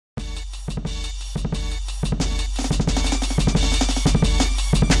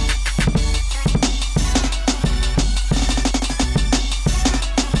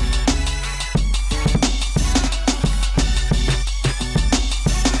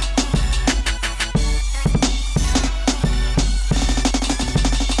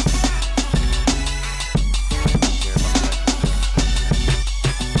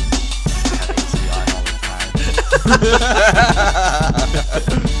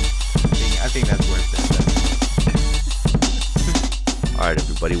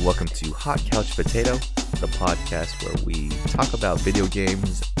everybody. Welcome to Hot Couch Potato, the podcast where we talk about video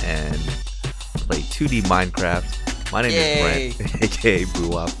games and play 2D Minecraft. My name is Brent, aka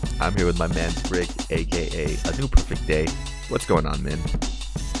Buwop. I'm here with my man Rick, aka A New Perfect Day. What's going on, man?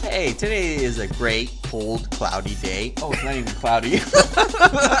 Hey, today is a great, cold, cloudy day. Oh, it's not even cloudy.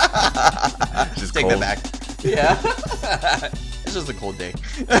 Just take cold. that back. Yeah. It's just a cold day.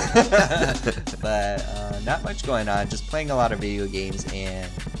 But not much going on. Just playing a lot of video games, and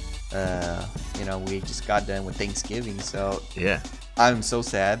we just got done with Thanksgiving, so Yeah. I'm so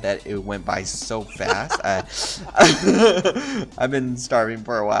sad that it went by so fast. I've been starving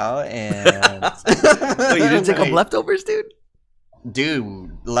for a while, and Wait, you didn't take home leftovers, dude?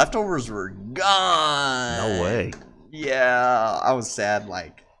 Dude, leftovers were gone. No way. Yeah, I was sad.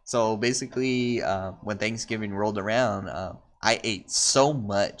 So basically, when Thanksgiving rolled around, I ate so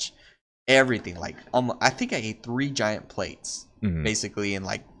much, everything. I think I ate 3 giant plates, basically in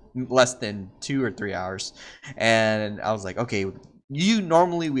less than 2 or 3 hours. And I was like, okay,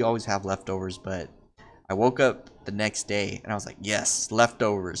 normally we always have leftovers, but I woke up the next day and I was like, yes,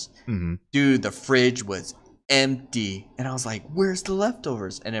 leftovers. Dude, the fridge was empty, and I was like, where's the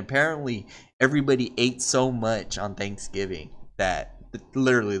leftovers? And apparently everybody ate so much on Thanksgiving that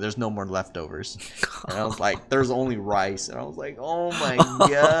literally there's no more leftovers. And I was like, there's only rice, and I was like, oh my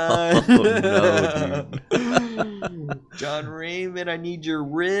god. Oh, no, dude. John Raymond, I need your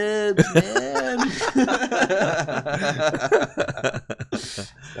ribs, man.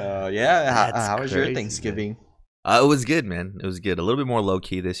 So yeah, how was your Thanksgiving? It was good, man. It was good. A little bit more low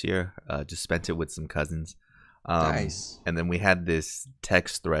key this year. Just spent it with some cousins. Nice. And then we had this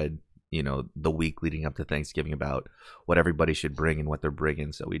text thread, the week leading up to Thanksgiving about what everybody should bring and what they're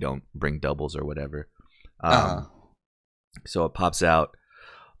bringing, so we don't bring doubles or whatever. So it pops out,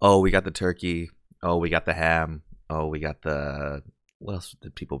 oh, we got the turkey. Oh, we got the ham. Oh, we got what else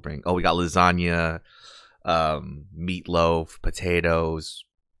did people bring? Oh, we got lasagna, meatloaf, potatoes,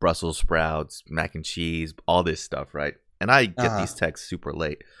 Brussels sprouts, mac and cheese, all this stuff, right? And I get these texts super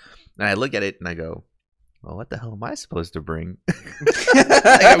late. And I look at it and I go, well, what the hell am I supposed to bring?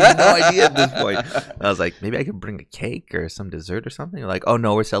 I have no idea at this point. I was like, maybe I could bring a cake or some dessert or something. Like, oh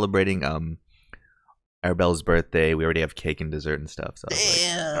no, we're celebrating Arabella's birthday. We already have cake and dessert and stuff. So I was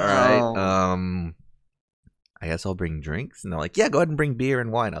like, all right, I guess I'll bring drinks. And they're like, yeah, go ahead and bring beer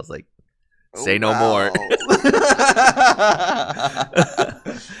and wine. I was like, say no more.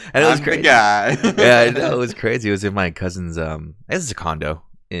 And it was crazy. Guy. Yeah, it was crazy. It was in my cousin's this is a condo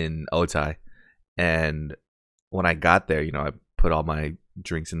in Otay. And when I got there, I put all my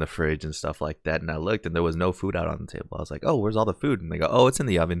drinks in the fridge and stuff like that. And I looked, and there was no food out on the table. I was like, "Oh, where's all the food?" And they go, "Oh, it's in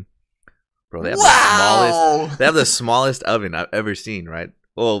the oven." Bro, they have the smallest oven I've ever seen. Right?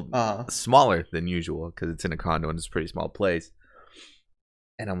 Well, smaller than usual because it's in a condo and it's a pretty small place.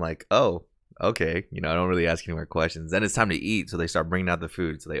 And I'm like, "Oh, okay." I don't really ask any more questions. Then it's time to eat, so they start bringing out the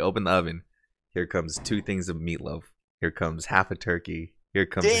food. So they open the oven. Here comes 2 things of meatloaf. Here comes half a turkey. Here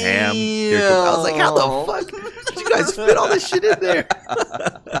comes ham. I was like, how the fuck did you guys fit all this shit in there?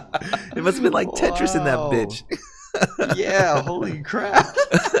 It must have been like Tetris in that bitch. Yeah, holy crap.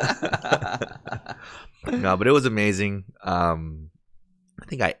 No, but it was amazing. I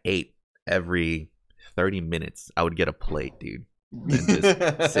think I ate every 30 minutes. I would get a plate, dude. And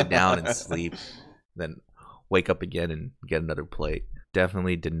just sit down and sleep. Then wake up again and get another plate.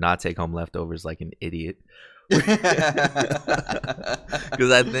 Definitely did not take home leftovers like an idiot. Because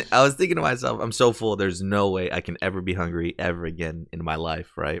I was thinking to myself, I'm so full, there's no way I can ever be hungry ever again in my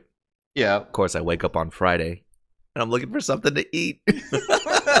life, right? Yeah. Of course, I wake up on Friday and I'm looking for something to eat. Like,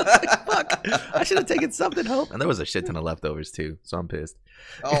 fuck, I should have taken something home. And there was a shit ton of leftovers too, so I'm pissed.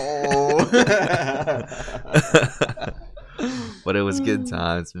 Oh. But it was good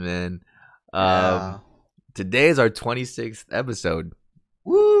times, man. Yeah. Today is our 26th episode.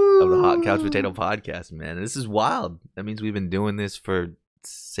 Woo! Of the Hot Couch Potato Podcast, man. This is wild. That means we've been doing this for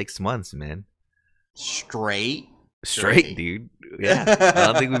 6 months, man. Straight, dude. Yeah. I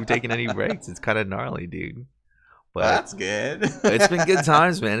don't think we've taken any breaks. It's kind of gnarly, dude. But that's good. It's been good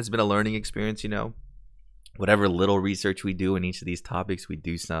times, man. It's been a learning experience, Whatever little research we do in each of these topics, we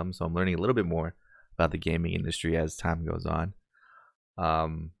do some. So I'm learning a little bit more about the gaming industry as time goes on.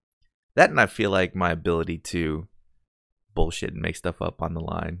 That, and I feel like my ability to bullshit and make stuff up on the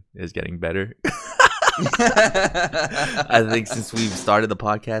line is getting better. I think since we've started the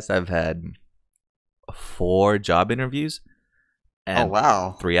podcast, I've had 4 job interviews, and oh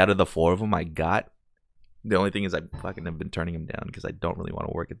wow, 3 out of the 4 of them I got. The only thing is I fucking have been turning them down because I don't really want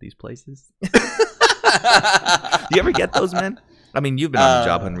to work at these places. Do you ever get those, man? I mean, you've been on the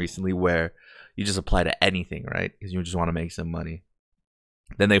job hunt recently where you just apply to anything, right? Because you just want to make some money.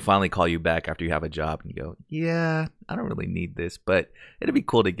 Then they finally call you back after you have a job and you go, yeah, I don't really need this, but it'd be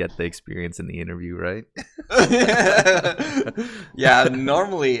cool to get the experience in the interview, right? Yeah,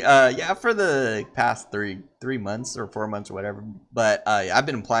 normally, yeah, for the past 3 months or 4 months or whatever. But I've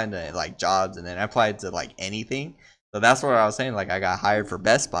been applying to like jobs, and then I applied to like anything. So that's what I was saying. Like I got hired for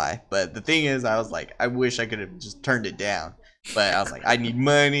Best Buy, but the thing is, I was like, I wish I could have just turned it down. But I was like, I need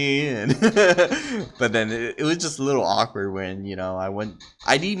money, and but then it was just a little awkward when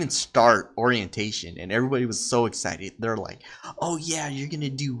I didn't even start orientation, and everybody was so excited. They're like, "Oh yeah, you're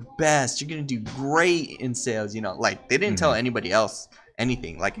gonna do best. You're gonna do great in sales." Like they didn't tell anybody else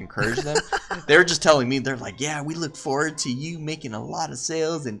anything, like encourage them. They were just telling me, they're like, yeah, we look forward to you making a lot of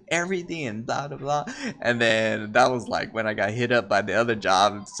sales and everything and blah blah blah. And then that was like when I got hit up by the other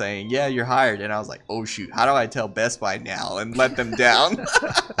job saying, yeah, you're hired. And I was like, oh shoot, how do I tell Best Buy now and let them down?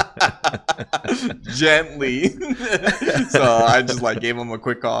 Gently. So I just like gave them a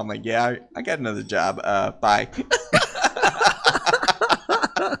quick call. I'm like, yeah, I got another job, bye.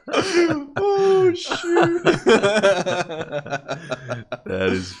 Oh shoot. That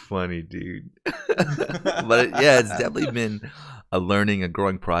is funny, dude. But yeah, it's definitely been a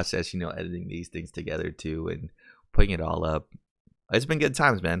growing process, editing these things together too and putting it all up. It's been good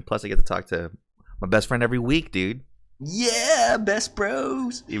times, man. Plus I get to talk to my best friend every week, dude. Yeah, best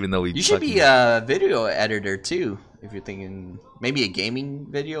bros. Even though you should be a video editor too, if you're thinking maybe a gaming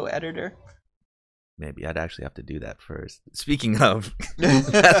video editor. Maybe I'd actually have to do that first. Speaking of,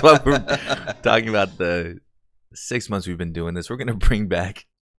 that's what we're talking about. The 6 months we've been doing this, we're gonna bring back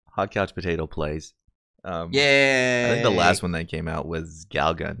Hot Couch Potato Plays. Yeah, I think the last one that came out was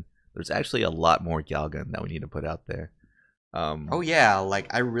Galgun. There's actually a lot more Galgun that we need to put out there. Oh yeah,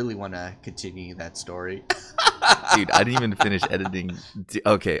 like I really want to continue that story. Dude, I didn't even finish editing.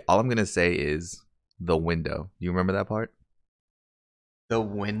 Okay, all I'm gonna say is the window. Do you remember that part? The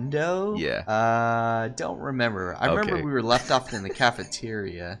window? Yeah. Don't remember. I remember we were left off in the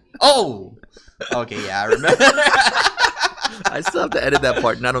cafeteria. Oh! Okay, yeah, I remember. I still have to edit that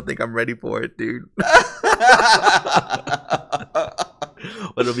part, and I don't think I'm ready for it, dude. But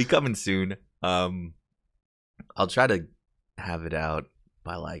it'll be coming soon. I'll try to have it out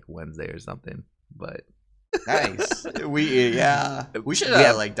by like Wednesday or something, but... Nice. We should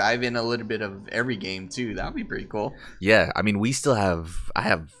like dive in a little bit of every game too. That would be pretty cool. Yeah, I mean, I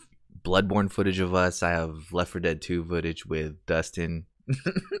have Bloodborne footage of us. I have Left 4 Dead 2 footage with Dustin.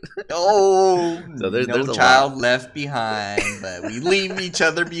 Oh, so there's no child left behind, but we leave each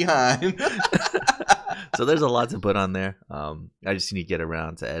other behind. So there's a lot to put on there. I just need to get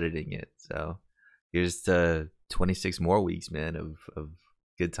around to editing it. So here's 26 more weeks, man, of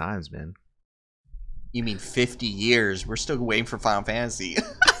good times, man. You mean 50 years? We're still waiting for Final Fantasy.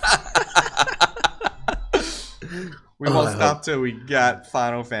 We won't stop till we got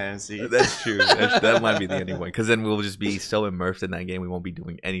Final Fantasy. That's true. That might be the ending one. Because then we'll just be so immersed in that game, we won't be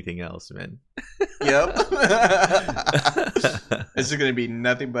doing anything else, man. Yep. It's just going to be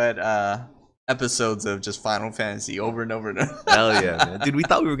nothing but episodes of just Final Fantasy over and over and over. Hell yeah, man. Dude, we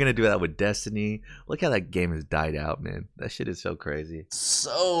thought we were going to do that with Destiny. Look how that game has died out, man. That shit is so crazy.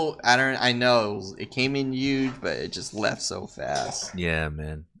 So, I know it came in huge, but it just left so fast. Yeah,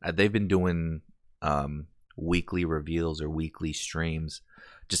 man. They've been doing weekly reveals or weekly streams,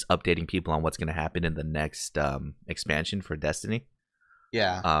 just updating people on what's going to happen in the next expansion for Destiny.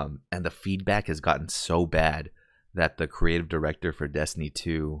 Yeah. And the feedback has gotten so bad that the creative director for Destiny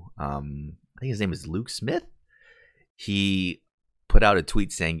 2, I think his name is Luke Smith. He put out a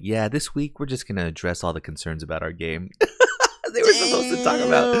tweet saying, "Yeah, this week we're just gonna address all the concerns about our game." They were supposed to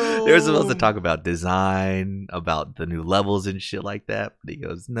talk about design, about the new levels and shit like that. But he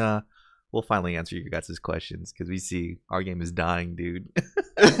goes, "Nah, we'll finally answer your guys' questions because we see our game is dying, dude."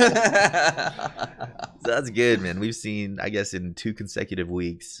 So that's good, man. We've seen, I guess, in 2 consecutive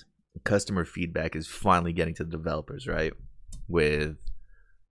weeks, customer feedback is finally getting to the developers, right? With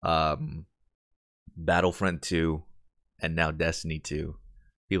Battlefront 2 and now Destiny 2.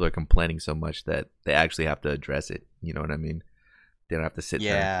 People are complaining so much that they actually have to address it. You know what I mean? They don't have to sit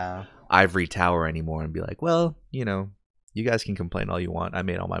there ivory tower anymore and be like, well, you guys can complain all you want. I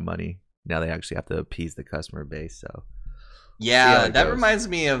made all my money. Now they actually have to appease the customer base. So yeah, that reminds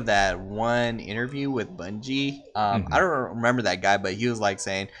me of that one interview with Bungie. I don't remember that guy, but he was like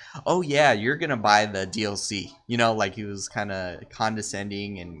saying, "Oh yeah, you're gonna buy the DLC." Like he was kind of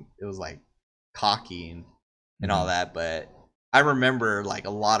condescending and it was like cocky and all that. But I remember like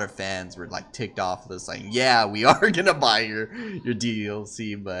a lot of fans were like ticked off with us, like, "Yeah, we are gonna buy your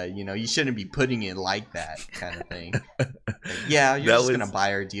DLC, but you shouldn't be putting it like that," kind of thing. Like, yeah, you're just gonna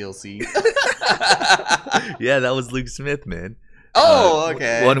buy our DLC. Yeah, that was Luke Smith, man. Oh,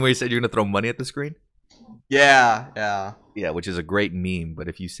 okay. One where you said you're gonna throw money at the screen. Yeah, yeah. Yeah, which is a great meme. But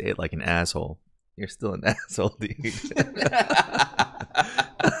if you say it like an asshole, you're still an asshole, dude.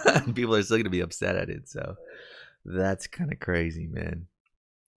 People are still gonna be upset at it. So that's kind of crazy, man.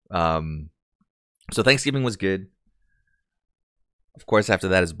 So Thanksgiving was good. Of course, after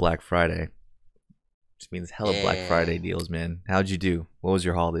that is Black Friday. Which means hella Black Friday deals, man. How'd you do? What was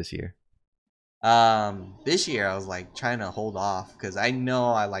your haul this year? This year I was like trying to hold off because I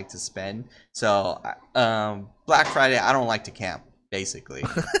know I like to spend. So, Black Friday I don't like to camp basically,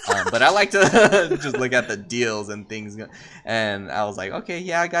 but I like to just look at the deals and things. And I was like, okay,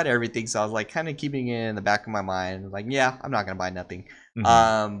 yeah, I got everything. So I was like, kind of keeping it in the back of my mind, like, yeah, I'm not gonna buy nothing.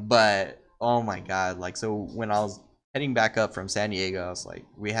 But oh my god, like, so when I was heading back up from San Diego, I was like,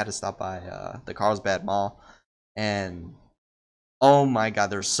 we had to stop by the Carlsbad Mall, and oh my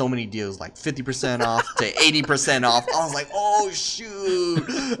god, there's so many deals, like 50% off to 80% off. I was like, oh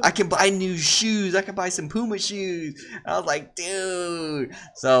shoot, I can buy new shoes. I can buy some Puma shoes. And I was like, dude.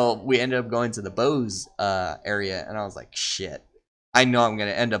 So we ended up going to the Bose area, and I was like, shit. I know I'm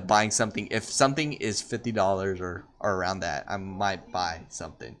gonna end up buying something. If something is $50 or around that, I might buy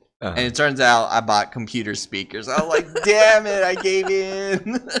something. And it turns out I bought computer speakers. I was like, damn it, I gave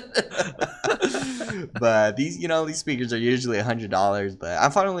in. But these speakers are usually $100. But I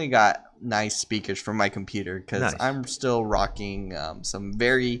finally got nice speakers for my computer because I'm still rocking some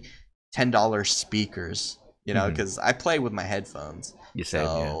very $10 speakers. Because I play with my headphones. You said,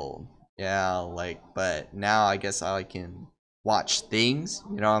 yeah, like, but now I guess I can watch things.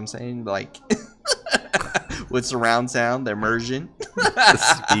 You know what I'm saying? Like. With surround sound, the immersion. The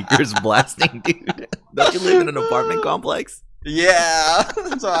speakers blasting, dude. Don't you live in an apartment complex? Yeah.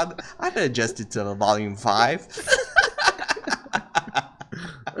 So I had to adjust it to the volume 5.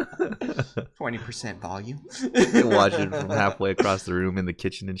 20% volume. You watch it from halfway across the room in the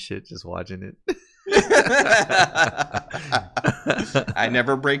kitchen and shit, just watching it. I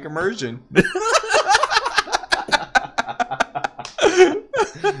never break immersion.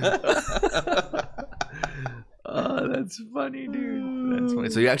 Oh, that's funny, dude. That's funny.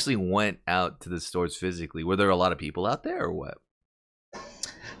 So you actually went out to the stores physically. Were there a lot of people out there or what?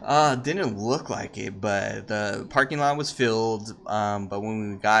 Didn't look like it, but the parking lot was filled. But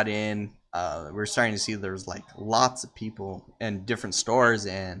when we got in, we were starting to see there was like lots of people in different stores,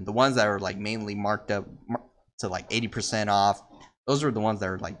 and the ones that were like mainly marked up to like 80% off, those were the ones that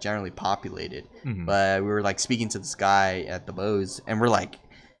were like generally populated. But we were like speaking to this guy at the Bose, and we're like,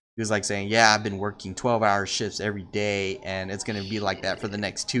 he was like saying, yeah, I've been working 12-hour shifts every day, and it's gonna be like that for the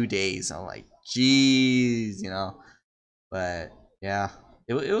next 2 days. I'm like, geez, but yeah,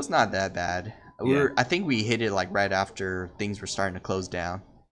 it was not that bad. I think we hit it like right after things were starting to close down.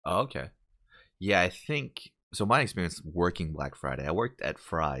 Oh, okay. Yeah, I think so. My experience working Black Friday, I worked at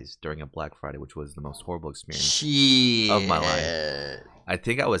Fry's during a Black Friday, which was the most horrible experience of my life. I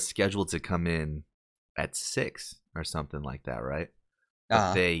think I was scheduled to come in at 6 or something like that, right?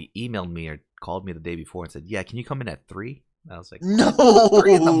 But they emailed me or called me the day before and said, yeah, can you come in at 3? And I was like, no,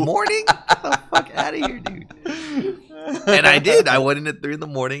 3 in the morning? Get the fuck out of here, dude. And I did. I went in at 3 in the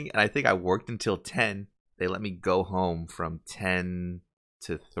morning, and I think I worked until 10. They let me go home from 10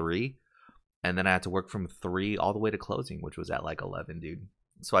 to 3. And then I had to work from 3 all the way to closing, which was at like 11, dude.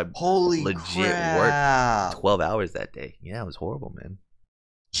 So I worked 12 hours that day. Yeah, it was horrible, man.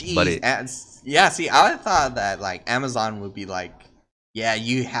 Jeez. But see, I thought that like Amazon would be like, yeah,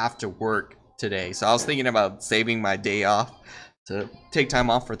 you have to work today. So I was thinking about saving my day off to take time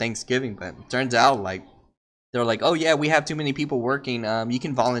off for Thanksgiving, but it turns out like they're like, oh yeah, we have too many people working. You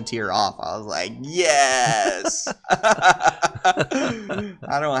can volunteer off. I was like, yes. I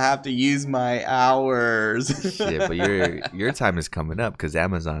don't have to use my hours. Shit, but your time is coming up because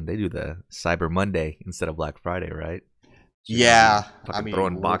Amazon, they do the Cyber Monday instead of Black Friday, right? So yeah, I mean,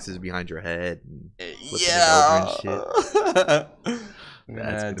 throwing boxes behind your head. And yeah. it over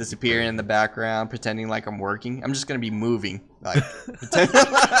and shit. Disappearing in the background, pretending like I'm working. I'm just gonna be moving. Like,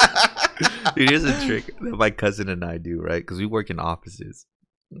 dude, here's a trick that my cousin and I do, right? Because we work in offices.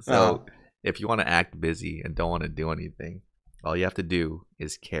 So if you want to act busy and don't want to do anything, all you have to do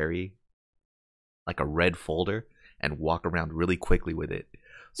is carry like a red folder and walk around really quickly with it.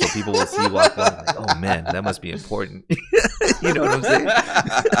 So people will see you walk by like, oh man, that must be important. You know what I'm saying?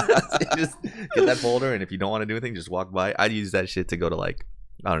 Just get that folder, and if you don't want to do anything, just walk by. I'd use that shit to go to like,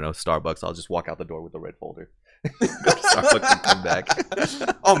 I don't know, Starbucks. I'll just walk out the door with the red folder. Go to Starbucks and come back.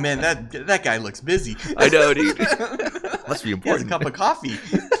 Oh man, that guy looks busy. I know, dude. Must be important. He has a cup of coffee.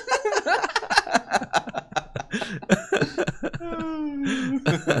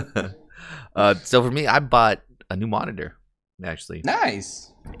 So for me, I bought a new monitor. actually.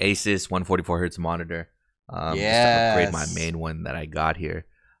 Nice. Asus 144 hertz monitor. Just to upgrade my main one that I got here.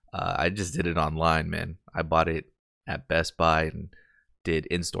 I just did it online, man. I bought it at Best Buy and did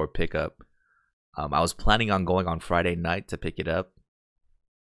in-store pickup. I was planning on going on Friday night to pick it up.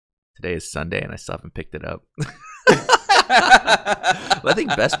 Today is Sunday and I still haven't picked it up. But I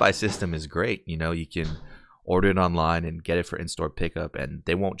think Best Buy system is great. You know, you can order it online and get it for in-store pickup, and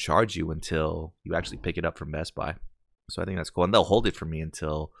they won't charge you until you actually pick it up from Best Buy. So I think that's cool. And they'll hold it for me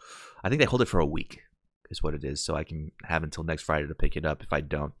until, I think they hold it for a week is what it is. So I can have until next Friday to pick it up. If I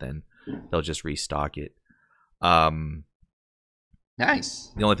don't, then they'll just restock it. Nice.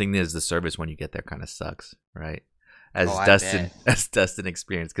 The only thing is the service when you get there kind of sucks, right? As Dustin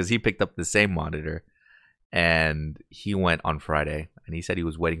experienced, because he picked up the same monitor and he went on Friday and he said he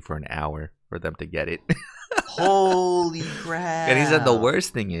was waiting for an hour for them to get it. Holy crap. And he said the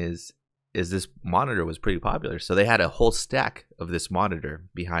worst thing is this monitor was pretty popular. So they had a whole stack of this monitor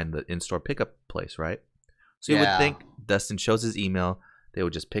behind the in-store pickup place, right? So you would think Dustin shows his email, they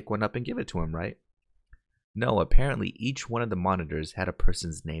would just pick one up and give it to him, right? No, apparently each one of the monitors had a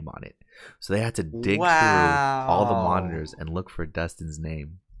person's name on it. So they had to dig through all the monitors and look for Dustin's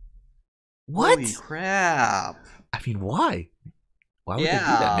name. What? Holy crap. I mean, why? Why would they do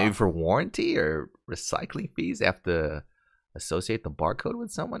that? Maybe for warranty or recycling fees? They have to associate the barcode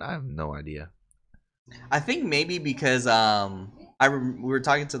with someone? I have no idea. I think maybe because we were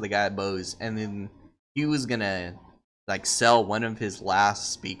talking to the guy at Bose, and then he was gonna like sell one of his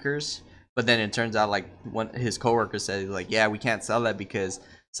last speakers, but then it turns out like his coworker said, like, yeah, we can't sell that because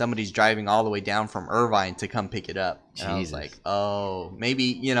somebody's driving all the way down from Irvine to come pick it up. And I was like, oh, maybe,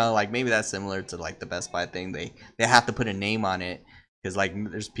 you know, like maybe that's similar to like the Best Buy thing. They have to put a name on it because like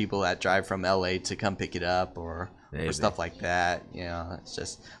there's people that drive from LA to come pick it up or stuff like that. You know, it's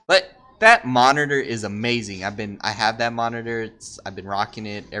just, but that monitor is amazing. I have that monitor. I've been rocking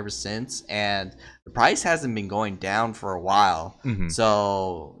it ever since, and the price hasn't been going down for a while.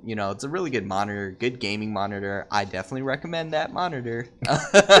 So, you know, it's a really good monitor, good gaming monitor. I definitely recommend that monitor.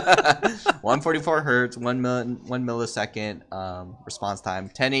 144 hertz, 1 millisecond response time,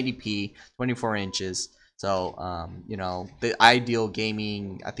 1080p, 24 inches. So, you know, the ideal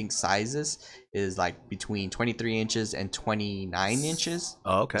gaming, I think, sizes is like between 23 inches and 29 inches.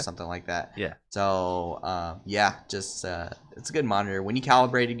 Oh, okay. Something like that. Yeah. So, yeah, just, it's a good monitor. When you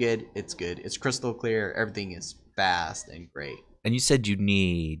calibrate it good, it's good. It's crystal clear. Everything is fast and great. And you said you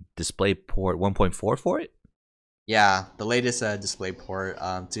need DisplayPort 1.4 for it? Yeah, the latest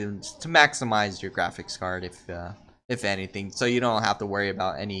DisplayPort to maximize your graphics card if anything, so you don't have to worry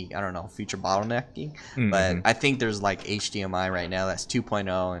about any, I don't know, future bottlenecking. But I think there's like HDMI right now that's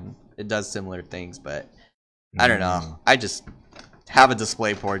 2.0 and it does similar things, but I don't know. I just have a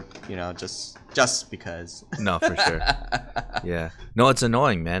DisplayPort, you know, just because. No, for sure. Yeah. No, it's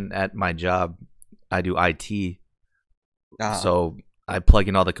annoying, man. At my job, I do IT. So I plug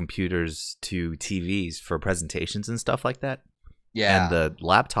in all the computers to TVs for presentations and stuff like that. Yeah. And the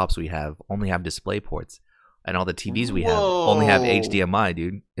laptops we have only have DisplayPorts. And all the TVs we have only have HDMI,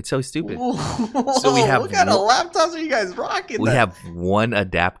 dude. It's so stupid. So we have what kind of laptops are you guys rocking? We have one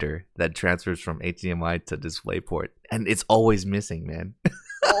adapter that transfers from HDMI to DisplayPort, and it's always missing, man.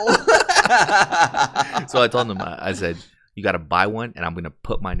 So I told them, I said, you got to buy one, and I'm going to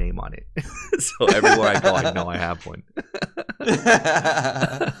put my name on it. So everywhere I go, I know I have one.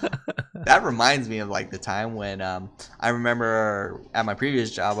 That reminds me of like the time when I remember at my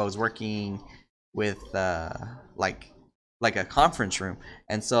previous job, I was working with like a conference room,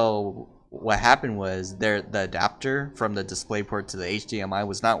 and so what happened was the adapter from the DisplayPort to the HDMI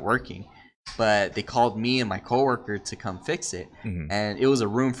was not working, but they called me and my coworker to come fix it. And it was a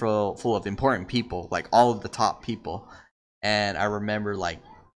room full of important people, like all of the top people. And I remember, like,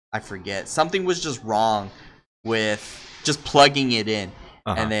 I forget, something was just wrong with just plugging it in.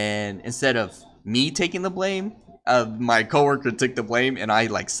 And then instead of me taking the blame, my coworker took the blame, and I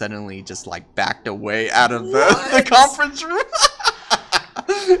like suddenly just like backed away out of the conference room.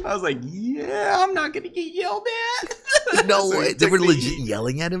 I was like, yeah, I'm not gonna get yelled at. No way. They were legit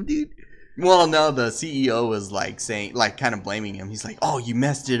yelling at him, dude. Well, no, the CEO was like saying, like, kind of blaming him. He's like, oh, you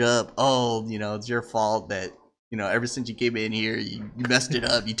messed it up. Oh, you know, it's your fault that, you know, ever since you came in here, you messed it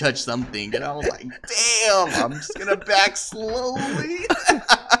up. You touched something. And I was like, damn, I'm just gonna back slowly.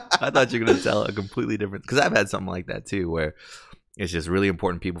 I thought you were going to tell a completely different, because I've had something like that too, where it's just really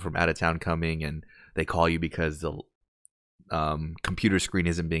important people from out of town coming and they call you because the computer screen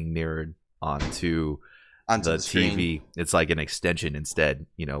isn't being mirrored onto the TV. It's like an extension instead,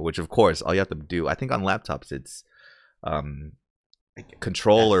 you know, which of course all you have to do, I think on laptops it's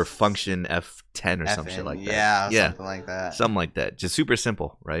control or function F10 or some shit like that. Yeah, something like that. Something like that. Just super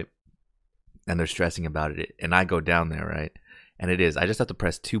simple, right? And they're stressing about it. And I go down there, right? And it is. I just have to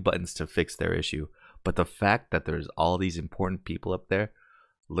press 2 buttons to fix their issue. But the fact that there's all these important people up there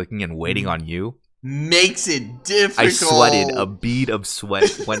looking and waiting on you makes it difficult. I sweated. A bead of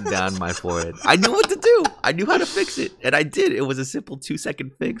sweat went down my forehead. I knew what to do. I knew how to fix it. And I did. It was a simple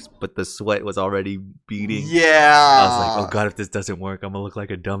 2-second fix, but the sweat was already beading. Yeah. I was like, oh God, if this doesn't work, I'm going to look like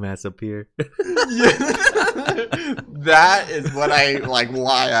a dumbass up here. That is what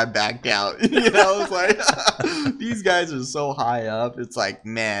why I backed out. It's like, these guys are so high up. It's like,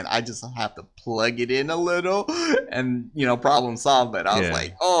 man, I just have to plug it in a little and, problem solved. But I was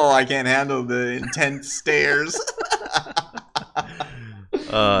like, oh, I can't handle the intense stares.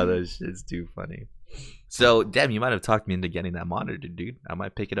 Oh, that shit's too funny. So, damn, you might have talked me into getting that monitor, dude. I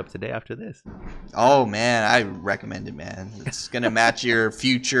might pick it up today after this. Oh, man, I recommend it, man. It's going to match your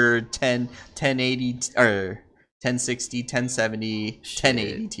future 1080 or 1060, 1070,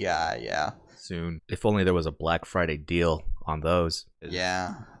 1080 Ti, yeah. Soon. If only there was a Black Friday deal on those.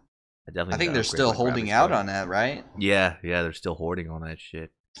 Yeah. I think they're still holding out on that, right? Yeah, they're still hoarding on that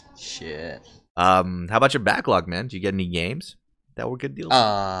shit. Shit. How about your backlog, man? Did you get any games that were good deals?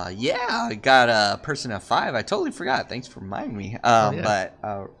 Yeah, I got Persona 5. I totally forgot. Thanks for reminding me. But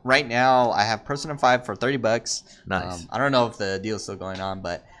right now I have Persona 5 for $30. Nice. I don't know if the deal's still going on,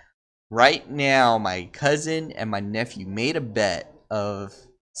 but right now my cousin and my nephew made a bet of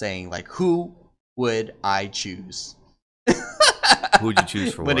saying like, who would I choose? Who'd you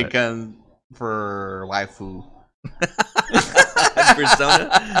choose for when what? it comes for waifu?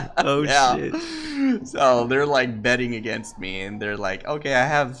 Persona? Oh yeah. shit. So they're like betting against me, and they're like, okay, I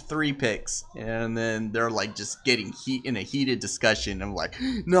have 3 picks, and then they're like just getting in a heated discussion. I'm like,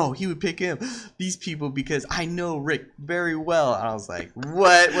 no, he would pick him, these people, because I know Rick very well. And I was like,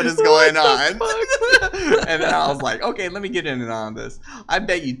 what is going on? And then I was like, okay, let me get in on this. I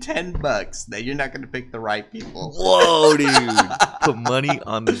bet you $10 that you're not gonna pick the right people. Whoa, dude. Put money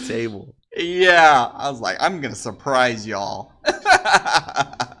on the table. Yeah, I was like, I'm gonna surprise y'all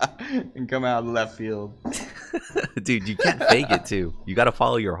and come out of left field. Dude, you can't fake it too. You got to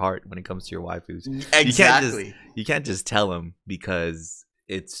follow your heart when it comes to your waifus. Exactly. You can't just tell them because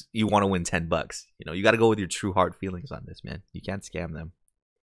you want to win $10. You got to go with your true heart feelings on this, man. You can't scam them.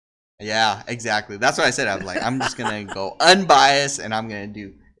 Yeah, exactly. That's what I said. I was like, I'm just gonna go unbiased, and I'm gonna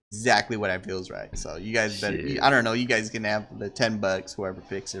do exactly what I feel is right. So you guys better. I don't know. You guys can have the $10, whoever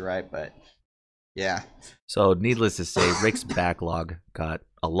picks it right, but. Yeah. So, needless to say, Rick's backlog got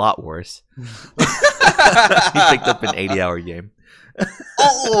a lot worse. He picked up an 80-hour game.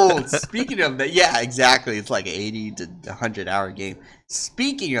 Oh, speaking of that, yeah, exactly. It's like an 80 to 100-hour game.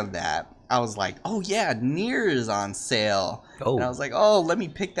 Speaking of that, I was like, oh, yeah, Nier is on sale. Oh. And I was like, oh, let me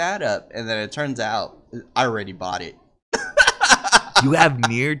pick that up. And then it turns out I already bought it. You have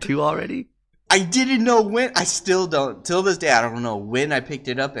Nier 2 already? I didn't know when. I still don't. Till this day, I don't know when I picked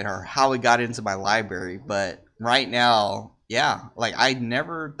it up or how it got into my library. But right now, yeah, like I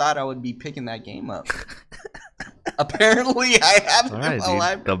never thought I would be picking that game up. Apparently, I have it in my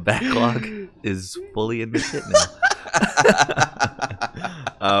library. The backlog is fully in the shit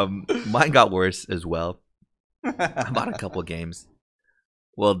now. Mine got worse as well. I bought a couple games.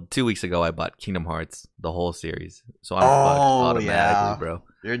 Well, 2 weeks ago, I bought Kingdom Hearts, the whole series. So I'm fucked automatically, bro.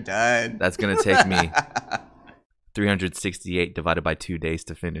 You're done. That's going to take me 368 divided by 2 days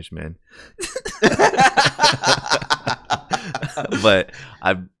to finish, man. But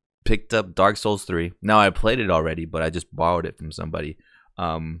I picked up Dark Souls 3. Now, I played it already, but I just borrowed it from somebody.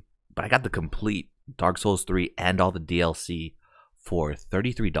 But I got the complete Dark Souls 3 and all the DLC for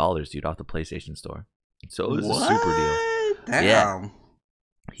 $33, dude, off the PlayStation Store. So it was a super deal. Damn. Yeah.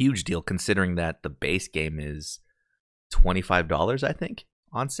 Huge deal considering that the base game is $25, I think,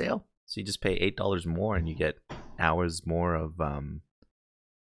 on sale. So you just pay $8 more and you get hours more of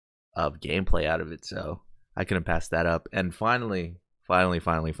gameplay out of it. So I couldn't pass that up. And finally,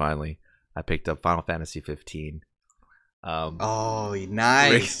 I picked up Final Fantasy 15. Oh,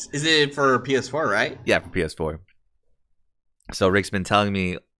 nice. Is it for PS4, right? Yeah, for PS4. So Rick's been telling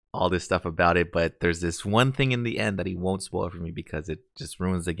me all this stuff about it, but there's this one thing in the end that he won't spoil for me because it just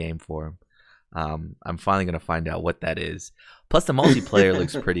ruins the game for him. I'm finally going to find out what that is. Plus, the multiplayer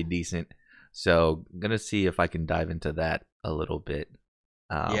looks pretty decent. So I'm going to see if I can dive into that a little bit.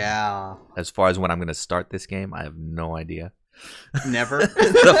 Yeah. As far as when I'm going to start this game, I have no idea. Never.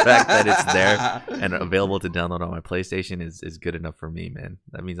 The fact that it's there and available to download on my PlayStation is good enough for me, man.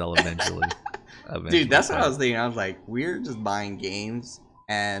 That means I'll eventually Dude, that's what I was thinking. I was like, we're just buying games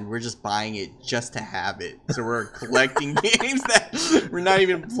and we're just buying it just to have it. So we're collecting games that we're not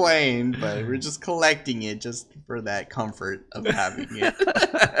even playing, but we're just collecting it just for that comfort of having it.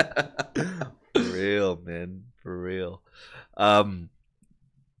 For real, man. For real. And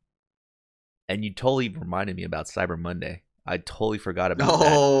you totally reminded me about Cyber Monday. I totally forgot about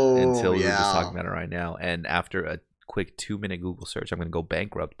that until we were just talking about it right now. And after a quick 2-minute Google search, I'm gonna go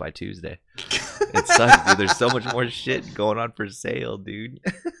bankrupt by Tuesday. It sucks, dude. There's so much more shit going on for sale, dude.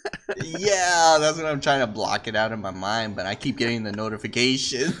 Yeah, that's what I'm trying to block it out of my mind, but I keep getting the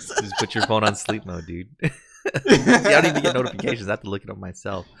notifications. Just put your phone on sleep mode, dude. See, I don't even get notifications. I have to look it up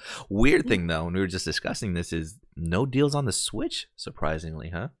myself. Weird thing though, and we were just discussing this, is no deals on the Switch, surprisingly,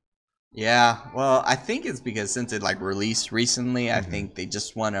 huh? Yeah, well, I think it's because since it like released recently, I think they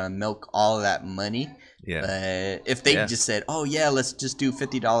just want to milk all of that money. Yeah. But if they just said, "Oh yeah, let's just do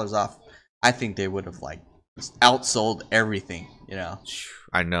 $50 off," I think they would have like outsold everything. You know.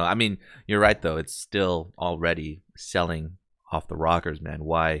 I know. I mean, you're right though. It's still already selling off the rockers, man.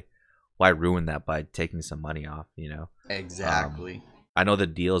 Why ruin that by taking some money off? You know. Exactly. I know the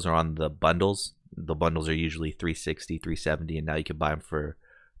deals are on the bundles. The bundles are usually $360, $370, and now you can buy them for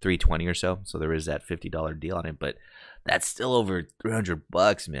 $320 or so. So there is that $50 deal on it, but that's still over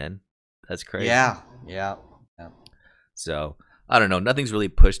 $300, man. That's crazy. Yeah. So I don't know. Nothing's really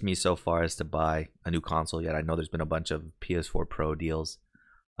pushed me so far as to buy a new console yet. I know there's been a bunch of PS4 Pro deals,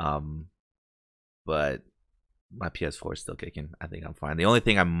 but my PS4 is still kicking. I think I'm fine. The only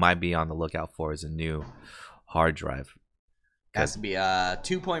thing I might be on the lookout for is a new hard drive. It has to be a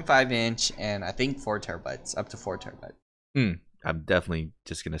 2.5 inch and I think 4 terabytes, up to 4 terabytes. I'm definitely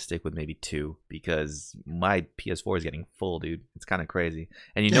just going to stick with maybe 2 because my PS4 is getting full, dude. It's kind of crazy.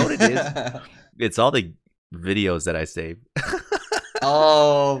 And you know what it is? It's all the videos that I save.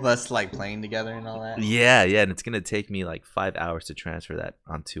 Oh, that's like playing together and all that? Yeah. And it's going to take me like 5 hours to transfer that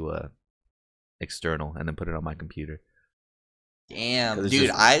onto a external and then put it on my computer. Damn, dude,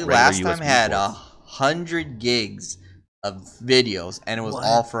 I last time had 100 gigs of videos and it was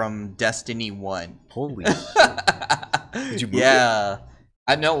all from Destiny 1. Holy shit. Did you move it?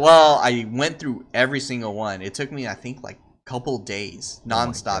 I know. Well, I went through every single one. It took me, I think, like a couple days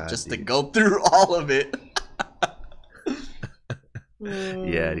nonstop to go through all of it.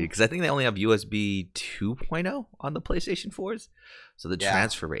 Yeah, because I think they only have USB 2.0 on the PlayStation 4s. So the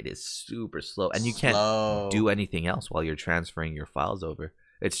transfer rate is super slow. And you can't do anything else while you're transferring your files over.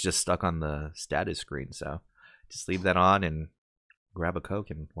 It's just stuck on the status screen. So just leave that on and grab a Coke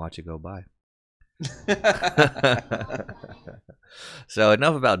and watch it go by. So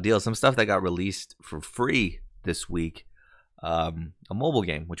enough about deals. Some stuff that got released for free this week. A mobile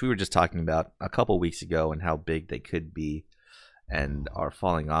game, which we were just talking about a couple weeks ago and how big they could be and are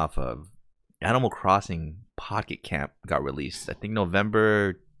falling off of. Animal Crossing Pocket Camp got released. I think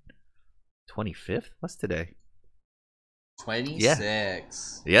November 25th. What's today? 26.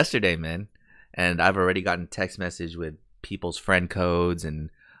 Yeah. Yesterday, man. And I've already gotten text message with people's friend codes and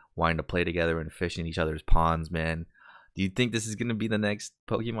wanting to play together and fish in each other's ponds, man. Do you think this is gonna be the next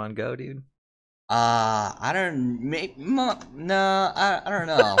Pokemon Go, dude? I don't. No, I don't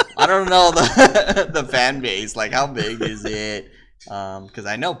know. I don't know the fan base. Like, how big is it? Because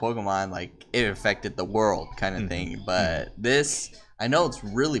I know Pokemon, like, it affected the world kind of thing. But this, I know it's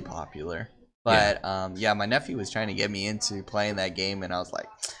really popular. But yeah, my nephew was trying to get me into playing that game, and I was like,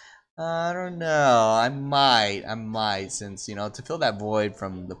 I don't know. I might, since, you know, to fill that void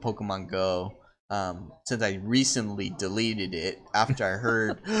from the Pokemon Go. Since I recently deleted it after I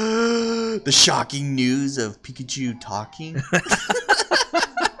heard the shocking news of Pikachu talking.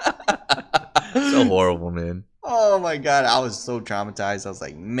 So horrible, man. Oh my god, I was so traumatized. I was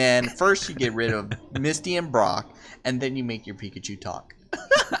like, man, first you get rid of Misty and Brock, and then you make your Pikachu talk.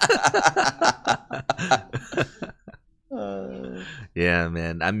 Yeah,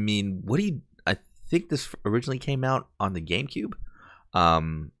 man. I mean, I think this originally came out on the GameCube.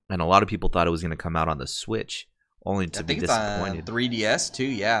 And a lot of people thought it was going to come out on the Switch, only to be disappointed. It's on 3DS too,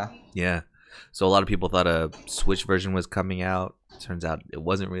 yeah. Yeah. So a lot of people thought a Switch version was coming out. Turns out it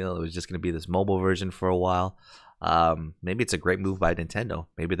wasn't real. It was just going to be this mobile version for a while. Maybe it's a great move by Nintendo.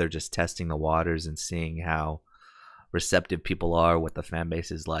 Maybe they're just testing the waters and seeing how receptive people are, what the fan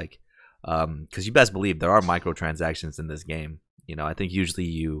base is like. Because you best believe there are microtransactions in this game. You know, I think usually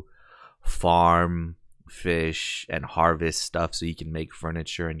you farm, fish, and harvest stuff so you can make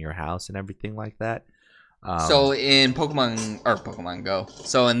furniture in your house and everything like that. So in Pokemon Go,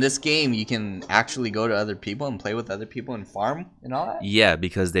 so in this game you can actually go to other people and play with other people and farm and all that? Yeah,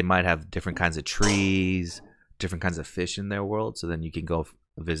 because they might have different kinds of trees, different kinds of fish in their world, so then you can go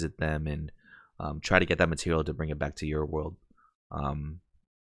visit them and try to get that material to bring it back to your world.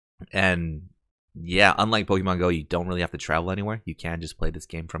 And yeah, unlike Pokemon Go, you don't really have to travel anywhere. You can just play this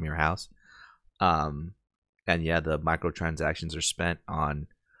game from your house. Um, and yeah, the microtransactions are spent on,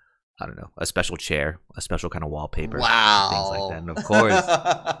 I don't know, a special chair, a special kind of wallpaper, things like that. Wow. And of course,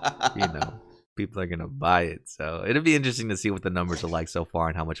 you know, people are gonna buy it. So it'll be interesting to see what the numbers are like so far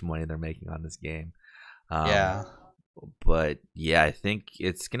and how much money they're making on this game. Um, Yeah. but yeah, I think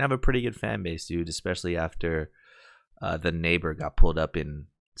it's gonna have a pretty good fan base, dude. Especially after the neighbor got pulled up in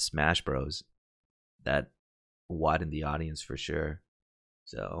Smash Bros. That widened the audience for sure.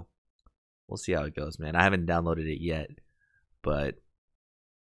 So we'll see how it goes, man. I haven't downloaded it yet, but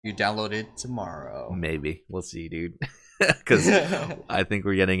You download it tomorrow. maybe we'll see, dude. Because I think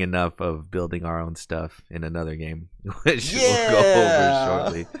we're getting enough of building our own stuff in another game, which we'll go over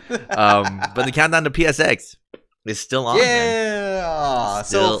shortly. But the countdown to PSX is still on. Yeah,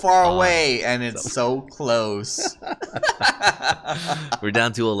 Still so far on. away, and it's so close. We're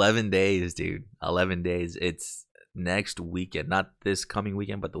down to 11 days, dude. 11 days. It's next weekend, not this coming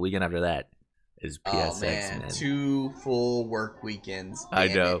weekend, but the weekend after that is PSX, Oh man, man. 2 full work weekends. I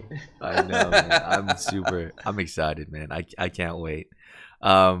damn know. it. I know, man. I'm excited, man. I can't wait. Today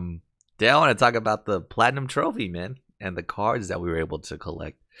I want to talk about the Platinum Trophy, man, and the cards that we were able to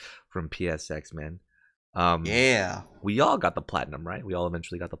collect from PSX, man. Yeah, We all got the Platinum, right? We all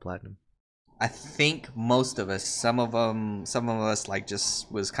eventually got the Platinum. I think most of us. Some of us like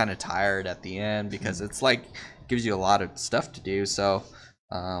just was kind of tired at the end because it's like gives you a lot of stuff to do. So,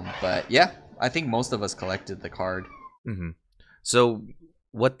 but yeah, I think most of us collected the card. Mm-hmm. So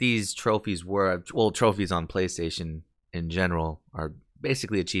what these trophies were, well, trophies on PlayStation in general are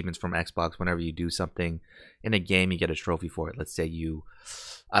basically achievements from Xbox. Whenever you do something in a game, you get a trophy for it. Let's say you,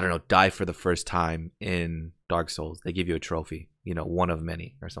 I don't know, die for the first time in Dark Souls. They give you a trophy, you know, one of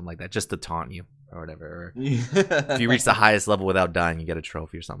many or something like that, just to taunt you or whatever. Or if you reach the highest level without dying, you get a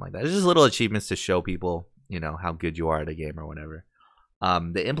trophy or something like that. It's just little achievements to show people, you know, how good you are at a game or whatever.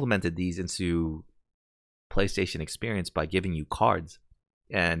 They implemented these into PlayStation Experience by giving you cards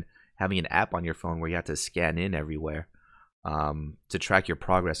and having an app on your phone where you have to scan in everywhere to track your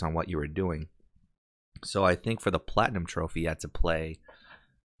progress on what you were doing. So I think for the Platinum Trophy, you had to play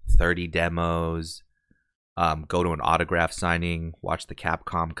 30 demos, go to an autograph signing, watch the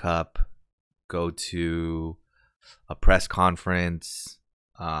Capcom Cup, go to a press conference.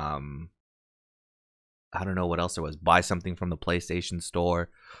 I don't know what else there was. Buy something from the PlayStation Store.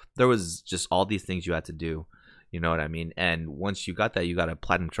 There was just all these things you had to do. You know what I mean? And once you got that, you got a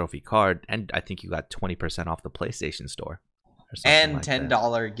Platinum Trophy card, and I think you got 20% off the PlayStation Store. Or something And like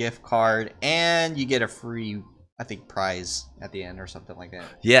 $10 gift card, and you get a free, I think, prize at the end or something like that.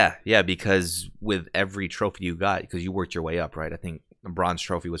 Yeah, because with every trophy you got, because you worked your way up, right? I think the Bronze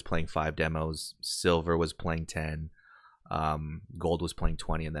Trophy was playing 5 demos, Silver was playing 10, Gold was playing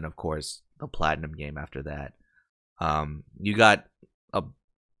 20, and then, of course, the Platinum game after that. You got a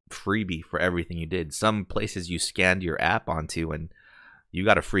freebie for everything you did. Some places you scanned your app onto and you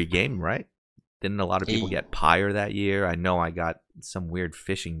got a free game, right? Didn't a lot of people get Pyre that year? I know I got some weird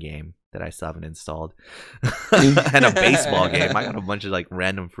fishing game that I still haven't installed. And a baseball game. I got a bunch of like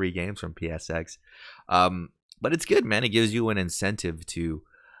random free games from PSX. But it's good, man. It gives you an incentive to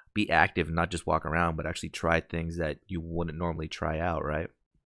be active and not just walk around, but actually try things that you wouldn't normally try out, right?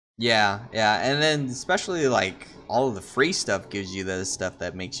 Yeah, and then especially like all of the free stuff gives you the stuff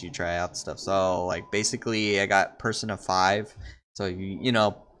that makes you try out stuff. So like basically, I got Persona 5, so you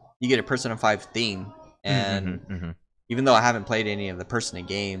know you get a Persona 5 theme, and even though I haven't played any of the Persona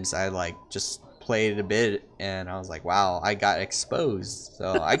games, I like just played a bit, and I was like, wow, I got exposed.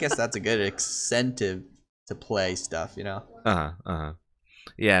 So I guess that's a good incentive to play stuff, you know?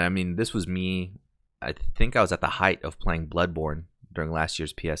 Yeah, I mean, this was me. I think I was at the height of playing Bloodborne during last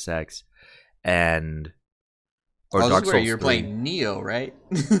year's PSX, and Dark Souls. You were playing Neo, right?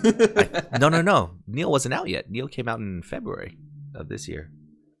 No. Neo wasn't out yet. Neo came out in February of this year.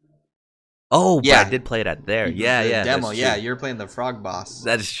 Oh, yeah, but I did play it at there. Yeah, demo. Yeah, you were playing the frog boss.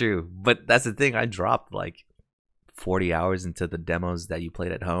 That is true. But that's the thing. I dropped like 40 hours into the demos that you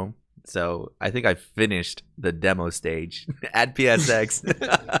played at home. So I think I finished the demo stage at PSX.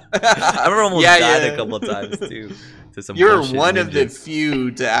 I remember almost died a couple of times too. To some You're one of the few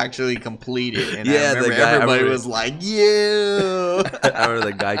to actually complete it. And I remember everybody was like, yeah. I remember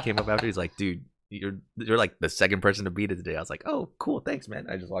the guy came up after. He's like, dude, you're like the second person to beat it today. I was like, oh, cool, thanks, man.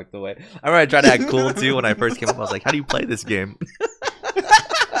 I just walked away. I remember I tried to act cool too when I first came up. I was like, how do you play this game?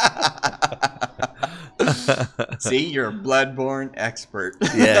 See, you're a Bloodborne expert.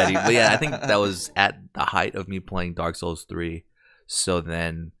 Yeah, dude, but yeah, I think that was at the height of me playing Dark Souls 3. So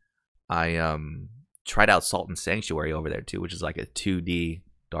then I tried out Salt and Sanctuary over there too, which is like a 2D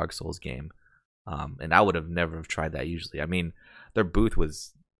Dark Souls game. And I would have never have tried that usually. I mean, their booth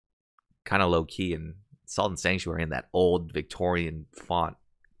was kind of low key, and Salt and Sanctuary in that old Victorian font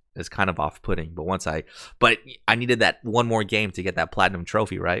is kind of off putting. But I needed that one more game to get that platinum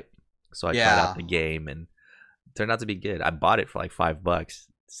trophy, right? So I tried out the game and it turned out to be good. I bought it for like $5.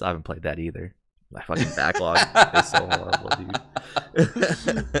 Still haven't played that either. My fucking backlog is so horrible, dude.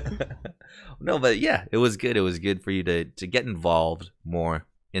 No, but yeah, it was good. It was good for you to get involved more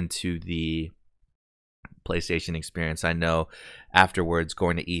into the PlayStation experience. I know afterwards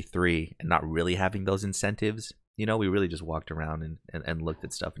going to E3 and not really having those incentives, we really just walked around and looked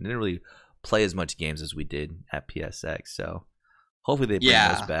at stuff and didn't really play as much games as we did at PSX. So hopefully they bring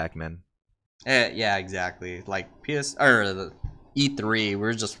those back, man. Yeah, exactly. Like the E3,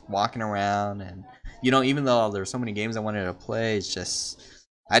 we're just walking around, and even though there's so many games I wanted to play, it's just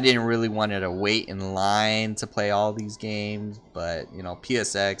I didn't really want to wait in line to play all these games. But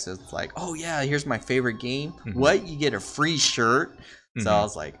PSX is like, oh yeah, here's my favorite game. Mm-hmm. What? You get a free shirt. So I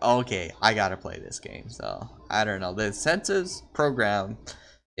was like, okay, I gotta play this game. So I don't know, the incentives program,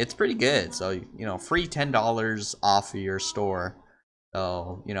 it's pretty good. So free $10 off of your store.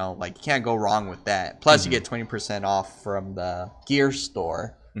 So you can't go wrong with that. Plus you get 20% off from the gear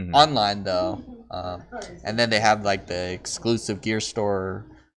store online though, and then they have like the exclusive gear store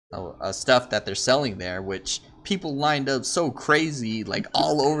stuff that they're selling there, which people lined up so crazy, like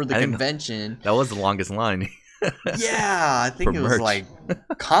all over the convention. That was the longest line. Yeah, I think it was like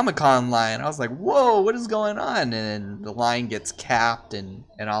Comic-Con line. I was like, whoa, what is going on? And then the line gets capped and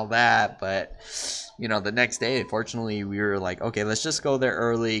all that. But the next day, fortunately, we were like, okay, let's just go there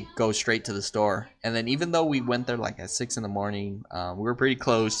early, go straight to the store. And then even though we went there like at 6 in the morning, we were pretty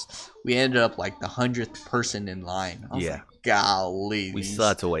close. We ended up like the 100th person in line. I was like, golly. We still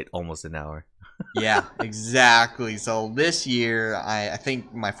had to wait almost an hour. Yeah, exactly. So this year, I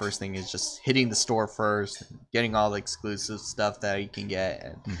think my first thing is just hitting the store first, getting all the exclusive stuff that you can get,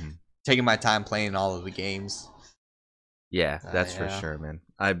 and taking my time playing all of the games. Yeah, that's for sure, man.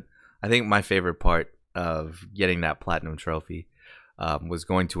 I think my favorite part of getting that platinum trophy was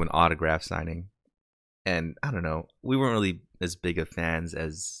going to an autograph signing. And I don't know, we weren't really as big of fans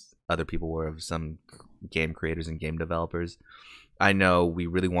as other people were of some game creators and game developers. I know we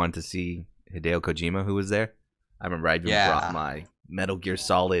really wanted to see Hideo Kojima, who was there. I remember I even brought my Metal Gear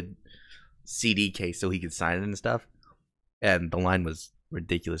Solid CD case so he could sign it and stuff. And the line was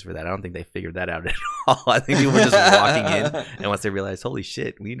ridiculous for that. I don't think they figured that out at all. I think people were just walking in, and once they realized, holy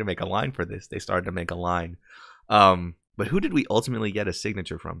shit, we need to make a line for this, they started to make a line. But who did we ultimately get a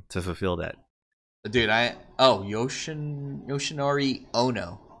signature from to fulfill that? Dude, Yoshinori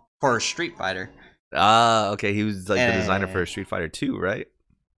Ono for Street Fighter. Okay, he was like the designer for Street Fighter 2, right?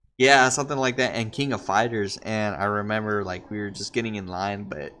 Yeah, something like that, and King of Fighters. And I remember like we were just getting in line,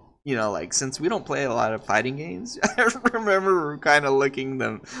 but since we don't play a lot of fighting games, I remember we were kind of looking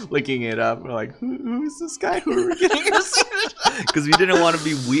it up. We're like, who is this guy? Who are we getting? Because we didn't want to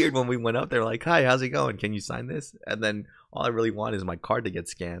be weird when we went up there. Like, hi, how's it going? Can you sign this? And then all I really want is my card to get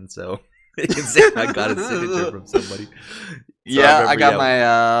scanned, so you can say I got a signature from somebody. So I got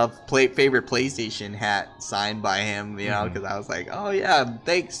my favorite PlayStation hat signed by him, because I was like, oh yeah,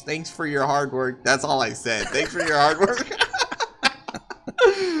 thanks for your hard work. That's all I said. Thanks for your hard work.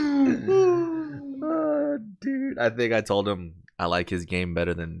 Dude, I think I told him I like his game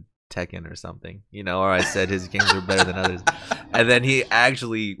better than Tekken or something, or I said his games are better than others. And then he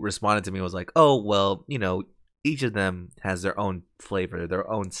actually responded to me and was like, oh, well, each of them has their own flavor, their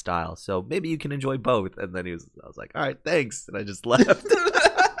own style, so maybe you can enjoy both. And then I was like, all right, thanks, and I just left.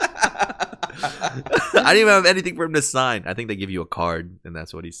 I didn't even have anything for him to sign. I think they give you a card, and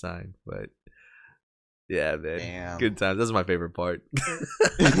that's what he signed. But yeah, man, damn. Good times. That's my favorite part.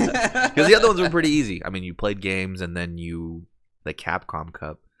 Because the other ones were pretty easy. I mean, you played games, and then the Capcom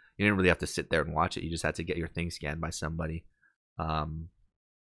Cup, you didn't really have to sit there and watch it. You just had to get your thing scanned by somebody.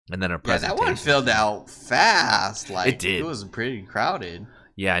 And then a presentation. That one filled out fast. Like, it did. It was pretty crowded.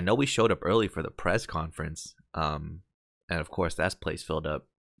 Yeah, I know we showed up early for the press conference. And of course, that place filled up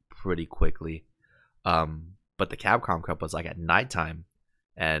pretty quickly. But the Capcom Cup was like at nighttime.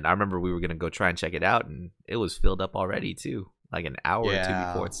 And I remember we were going to go try and check it out, and it was filled up already too. Like an hour or two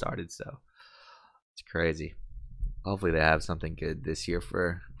before it started. So it's crazy. Hopefully they have something good this year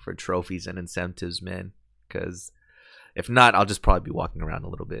for trophies and incentives, man. Because if not, I'll just probably be walking around a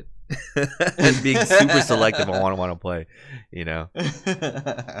little bit and being super selective on what I want to play,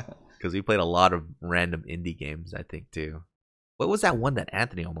 Because we played a lot of random indie games, I think, too. What was that one that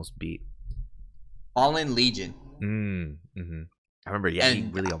Anthony almost beat? Fallen Legion. I remember, he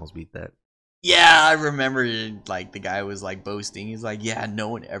really almost beat that. Yeah, I remember like the guy was like boasting. He's like, "Yeah, no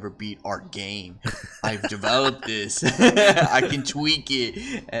one ever beat our game. I've developed this. I can tweak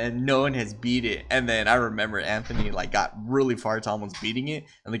it, and no one has beat it." And then I remember Anthony like got really far to almost beating it,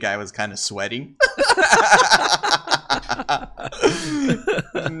 and the guy was kind of sweating.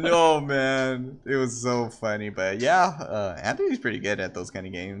 No, man, it was so funny. But yeah, Anthony's pretty good at those kind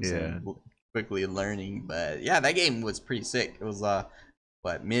of games. Yeah. And quickly learning. But yeah, that game was pretty sick. It was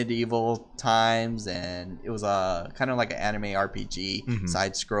what, medieval times, and it was kind of like an anime RPG,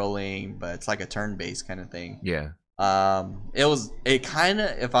 side scrolling, but it's like a turn based kind of thing. Yeah. It kind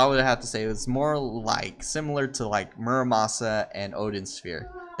of, if I would have to say, it was more like similar to like Muramasa and Odin Sphere,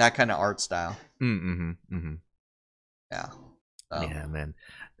 that kind of art style. Yeah. Yeah, man,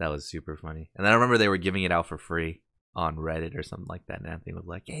 that was super funny. And I remember they were giving it out for free on Reddit or something like that, and Anthony was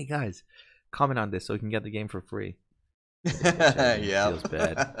like, "Hey guys, comment on this so we can get the game for free." Yeah, feels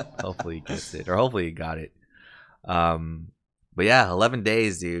bad. Hopefully he gets it, or hopefully he got it. But yeah, 11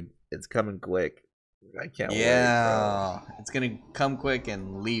 days, dude. It's coming quick. I can't wait. Yeah, it's gonna come quick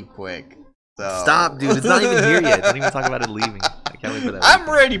and leave quick. So stop, dude. It's not even here yet. Don't even talk about it leaving. I can't wait for that. I'm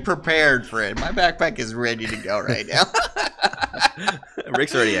already prepared for it. My backpack is ready to go right now.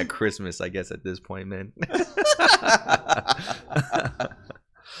 Rick's already at Christmas, I guess, at this point, man.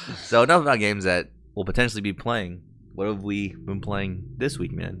 So enough about games that we'll potentially be playing. What have we been playing this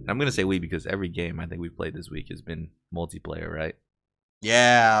week, man? I'm gonna say we because every game I think we've played this week has been multiplayer, right?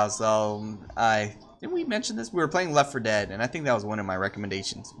 Yeah. So didn't we mention this? We were playing Left 4 Dead, and I think that was one of my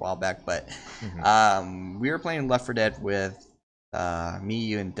recommendations a while back. But we were playing Left 4 Dead with me,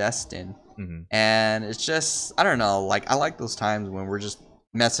 you, and Destin, and it's just, I don't know. Like, I like those times when we're just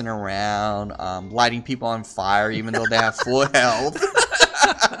messing around, lighting people on fire, even though they have full health.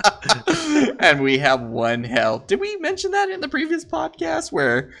 And we have 1 health. Did we mention that in the previous podcast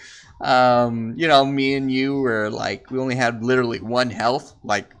where, me and you were like, we only had literally 1 health.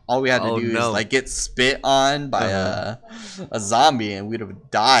 Like, all we had to do is like get spit on by a zombie, and we'd have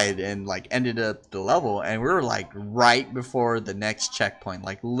died and like ended up the level. And we were like right before the next checkpoint,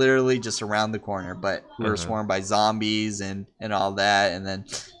 like literally just around the corner. But we were swarmed by zombies and all that. And then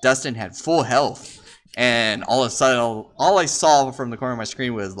Dustin had full health. And all of a sudden, all I saw from the corner of my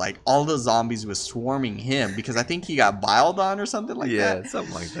screen was like all the zombies was swarming him because I think he got biled on or something like that. Yeah,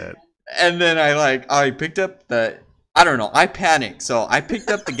 something like that. And then I picked up I panicked, so I picked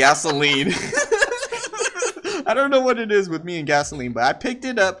up the gasoline. I don't know what it is with me and gasoline, but I picked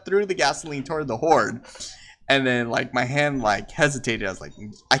it up, threw the gasoline toward the horde. And then like my hand like hesitated. I was like,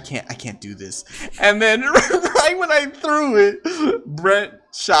 I can't do this. And then right when I threw it, Brent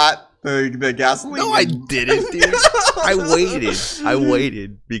shot the gasoline. No, I didn't, dude. I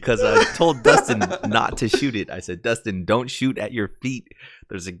waited because I told Dustin not to shoot it. I said, Dustin, don't shoot at your feet.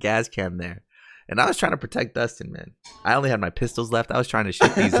 There's a gas cam there. And I was trying to protect Dustin, man. I only had my pistols left. I was trying to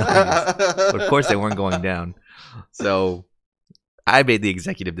shoot these zombies. But of course they weren't going down. So I made the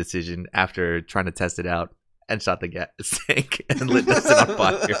executive decision after trying to test it out and shot the gas tank and lit Dustin on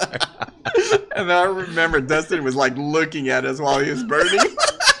fire. And I remember Dustin was like looking at us while he was burning.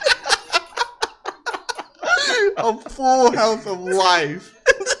 A full health of life.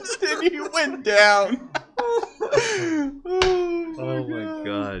 Then he went down. Oh my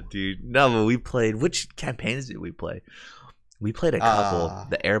god, dude. No, but we played, which campaigns did we play? We played a couple.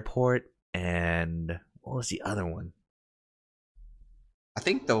 The airport and what was the other one? I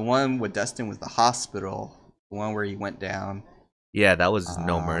think the one with Dustin was the hospital. The one where he went down. Yeah, that was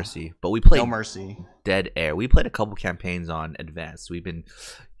No Mercy. But we played No Mercy. Dead Air. We played a couple campaigns on Advanced. We've been,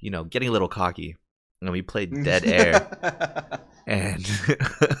 getting a little cocky. And we played Dead Air. And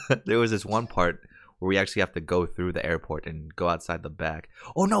there was this one part where we actually have to go through the airport and go outside the back.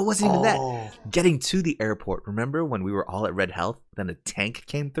 Oh, no, it wasn't even that. Getting to the airport. Remember when we were all at Red Health? Then a tank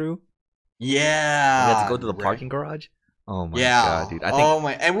came through? Yeah. We had to go to the parking garage? Oh my god, dude.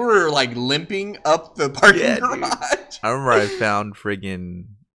 And we were like limping up the parking garage. Dude. I remember I found friggin'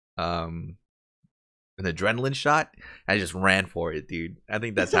 an adrenaline shot. I just ran for it, dude. I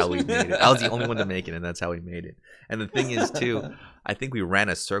think that's how we made it. I was the only one to make it, and that's how we made it. And the thing is, too, I think we ran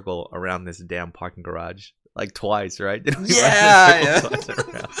a circle around this damn parking garage like twice, right?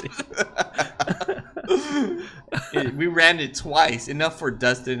 We ran it twice, enough for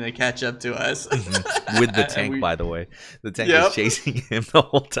Dustin to catch up to us. With the tank, by the way. The tank was chasing him the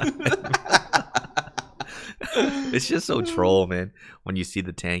whole time. It's just so troll, man. When you see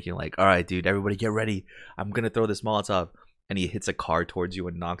the tank, you're like, all right, dude, everybody get ready. I'm going to throw this Molotov. And he hits a car towards you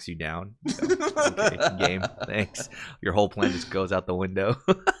and knocks you down. Okay, game. Thanks. Your whole plan just goes out the window.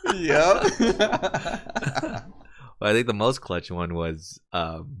 Yep. Well, I think the most clutch one was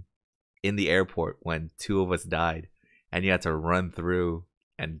in the airport when two of us died, and you had to run through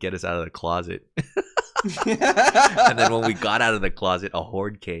and get us out of the closet. And then when we got out of the closet, a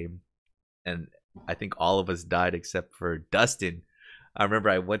horde came, and I think all of us died except for Dustin. I remember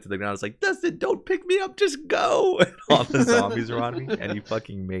I went to the ground. I was like, Dustin, don't pick me up, just go. And all the zombies were on me, and he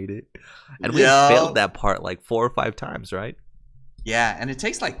fucking made it. And we failed that part like 4 or 5 times, right? Yeah, and it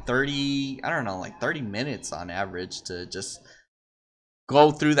takes like 30, I don't know, like 30 minutes on average to just go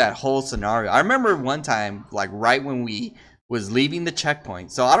through that whole scenario. I remember one time, like right when we was leaving the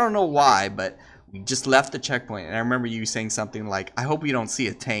checkpoint. So I don't know why, but we just left the checkpoint, and I remember you saying something like, I hope we don't see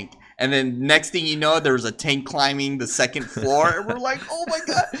a tank. And then next thing you know, there was a tank climbing the 2nd floor, and we're like, oh my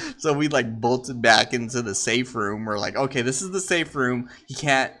god. So we like bolted back into the safe room. We're like, okay, this is the safe room. He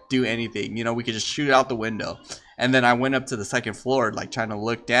can't do anything. You know, we could just shoot out the window. And then I went up to the 2nd floor, like trying to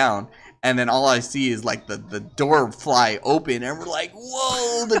look down. And then all I see is like the door fly open, and we're like,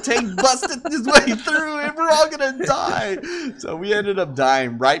 whoa, the tank busted his way through, and we're all gonna die. So we ended up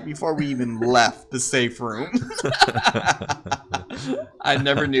dying right before we even left the safe room. I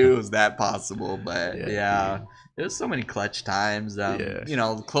never knew it was that possible, but yeah. There's so many clutch times, you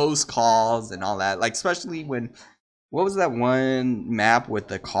know, close calls and all that. Like, especially when, what was that one map with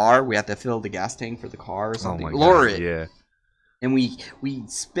the car? We had to fill the gas tank for the car or something. Oh my God, yeah. And we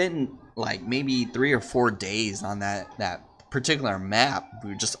spent like maybe 3 or 4 days on that particular map.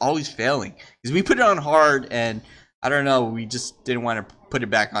 We were just always failing because we put it on hard, and I don't know, we just didn't want to put it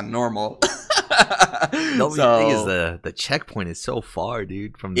back on normal. The thing is, the checkpoint is so far,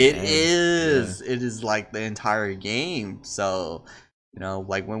 dude. From the end. It is like the entire game. So, you know,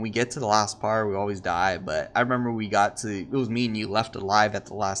 like when we get to the last part, we always die. But I remember we got to, it was me and you left alive at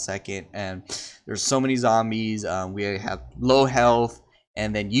the last second, and there's so many zombies. We had low health,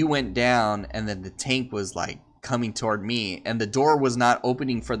 and then you went down, and then the tank was like coming toward me, and the door was not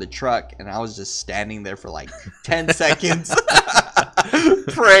opening for the truck, and I was just standing there for like 10 seconds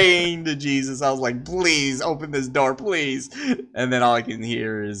praying to Jesus. I was like, please open this door, please. And then all I can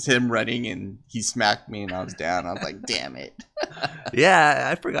hear is him running, and he smacked me, and I was down. I was like, damn it. Yeah,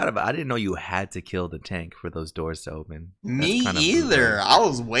 I forgot about, I didn't know you had to kill the tank for those doors to open. Me either. I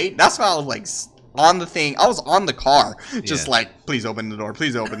was waiting. That's why I was like on the thing. I was on the car, just like, please open the door,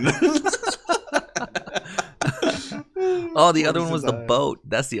 please open Oh, the other one was the boat.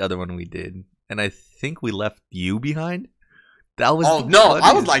 That's the other one we did, and I think we left you behind. That was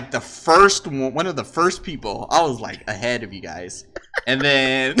I was like the first one of the first people. I was like ahead of you guys, and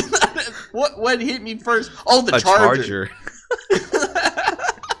then what hit me first? Oh, the charger.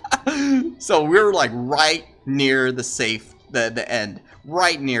 So we were like right near the safe, the end,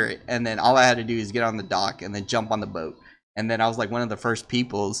 right near it, and then all I had to do is get on the dock and then jump on the boat, and then I was like one of the first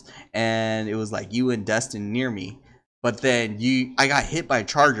peoples, and it was like you and Dustin near me. But then I got hit by a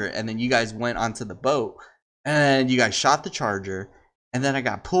charger, and then you guys went onto the boat, and you guys shot the charger, and then I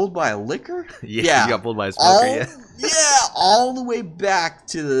got pulled by a liquor. Yeah, you got pulled by a smoker. All the way back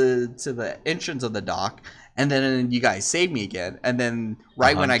to the entrance of the dock, and then you guys saved me again. And then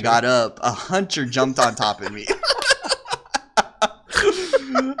right when I got up, a hunter jumped on top of me.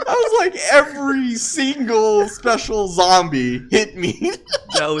 I was like, every single special zombie hit me.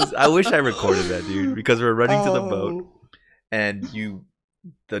 I wish I recorded that, dude, because we're running to the boat, and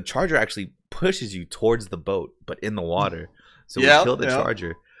the charger actually pushes you towards the boat, but in the water. So we kill the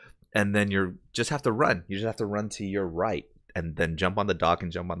charger, and then you just have to run. You just have to run to your right, and then jump on the dock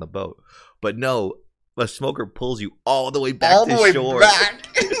and jump on the boat. But no, a smoker pulls you all the way back to shore.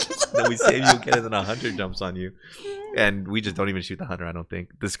 Then we save you again, and then a hunter jumps on you. And we just don't even shoot the hunter, I don't think.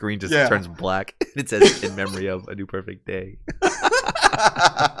 The screen just turns black. It says, in memory of a new perfect day.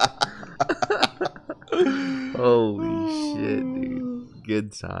 Holy shit, dude.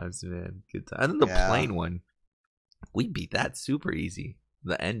 Good times, man. Good times. And then the plane one, we beat that super easy.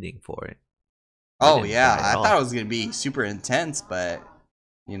 The ending for it. Oh, yeah. I thought it was going to be super intense, but,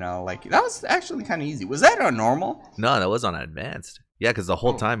 you know, like, that was actually kind of easy. Was that on normal? No, that was on advanced. Yeah, because the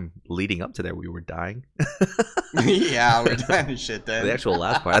whole time leading up to there, we were dying. Yeah, we're dying to shit then. The actual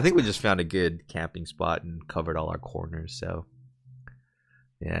last part. I think we just found a good camping spot and covered all our corners. So,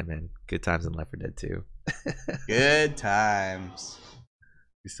 yeah, man. Good times in Left 4 Dead 2. Good times.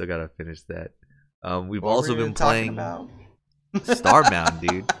 We still got to finish that. We've also been playing Starbound,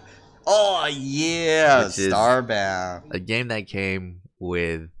 dude. Oh, yeah. Starbound. A game that came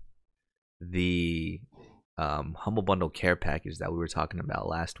with the Humble Bundle care package that we were talking about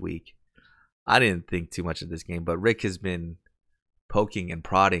last week. I didn't think too much of this game, but Rick has been poking and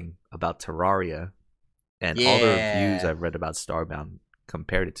prodding about Terraria, and all the reviews I've read about Starbound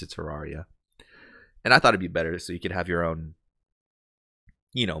compared it to Terraria, and I thought it'd be better so you could have your own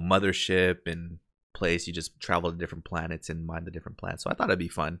mothership and place. You just travel to different planets and mine the different planets. So I thought it'd be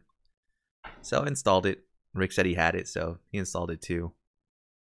fun. So I installed it. Rick said he had it, so he installed it too.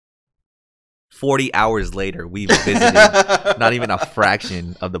 40 hours later, we've visited not even a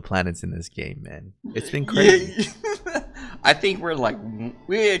fraction of the planets in this game, man. It's been crazy. Yeah. I think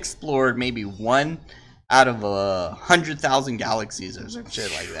we explored maybe one out of 100,000 galaxies or some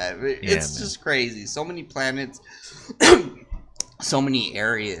shit like that. It's just crazy. So many planets, so many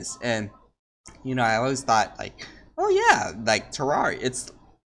areas, and I always thought like, oh yeah, like Terraria.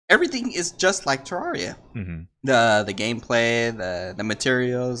 Everything is just like Terraria. Mm-hmm. The gameplay, the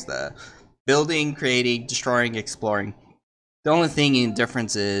materials, the building, creating, destroying, exploring. The only thing in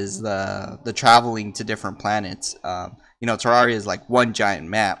difference is the traveling to different planets. Terraria is like one giant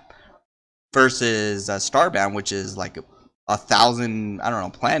map versus Starbound, which is like 1,000, I don't know,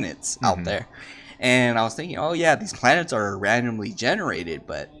 planets out there. And I was thinking, oh yeah, these planets are randomly generated,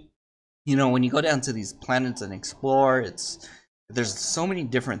 but when you go down to these planets and explore, there's so many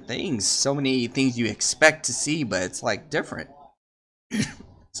different things, so many things you expect to see, but it's like different.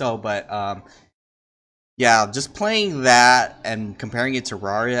 So, but yeah, just playing that and comparing it to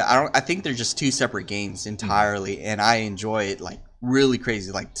Terraria, I think they're just two separate games entirely, and I enjoy it like really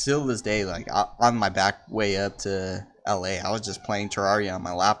crazy. Like till this day, like on my back way up to LA, I was just playing Terraria on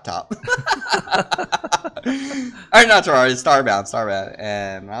my laptop. Or not Terraria, Starbound,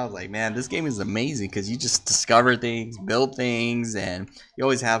 and I was like, man, this game is amazing because you just discover things, build things, and you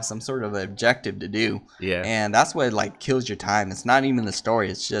always have some sort of objective to do. Yeah, and that's what like kills your time. It's not even the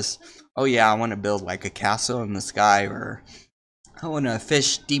story. It's just, oh yeah, I want to build like a castle in the sky, or I want to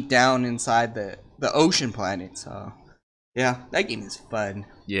fish deep down inside the ocean planet. So yeah, that game is fun.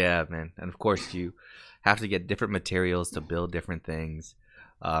 Yeah, man, and of course you have to get different materials to build different things.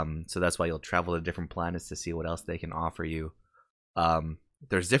 So that's why you'll travel to different planets to see what else they can offer you.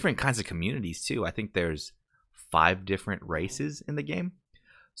 There's different kinds of communities too. I think there's 5 different races in the game.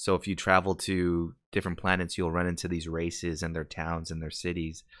 So if you travel to different planets, you'll run into these races and their towns and their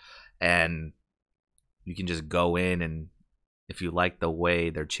cities. And you can just go in, and if you like the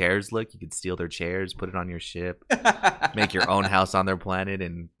way their chairs look, you could steal their chairs, put it on your ship, make your own house on their planet,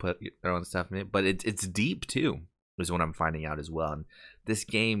 and put their own stuff in it. But it's deep too, is what I'm finding out as well. And this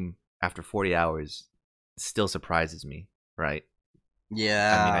game, after 40 hours, still surprises me, right?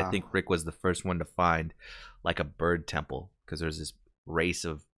 Yeah. I mean, I think Rick was the first one to find like a bird temple, because there's this race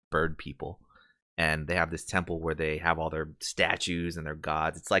of bird people, and they have this temple where they have all their statues and their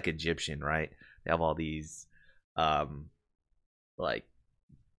gods. It's like Egyptian, right? They have all these like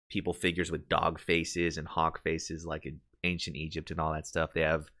people figures with dog faces and hawk faces, like in ancient Egypt and all that stuff. They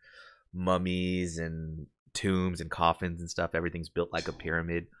have mummies and tombs and coffins and stuff. Everything's built like a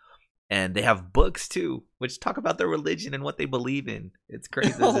pyramid. And they have books too, which talk about their religion and what they believe in. It's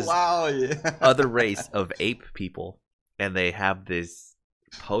crazy. Oh, wow, yeah. Other race of ape people, and they have this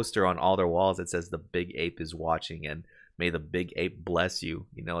poster on all their walls that says the big ape is watching, and may the big ape bless you.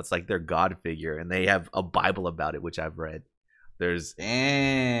 It's like their god figure, and they have a Bible about it, which I've read. There's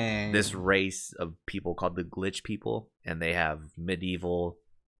this race of people called the Glitch people, and they have medieval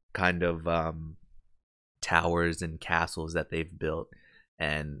kind of towers and castles that they've built.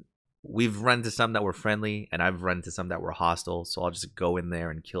 And we've run into some that were friendly, and I've run into some that were hostile, so I'll just go in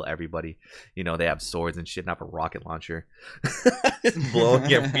there and kill everybody. They have swords and shit, and I have a rocket launcher.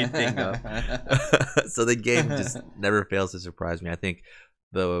 Blowing everything up. So the game just never fails to surprise me. I think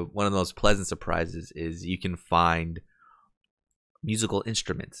one of the most pleasant surprises is you can find musical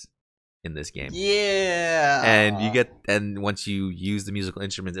instruments in this game. Yeah. And once you use the musical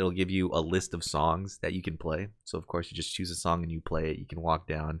instruments, it'll give you a list of songs that you can play. So of course you just choose a song and you play it. You can walk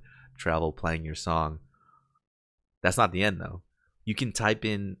down, travel playing your song. That's not the end though. You can type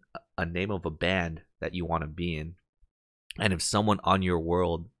in a name of a band that you want to be in, and if someone on your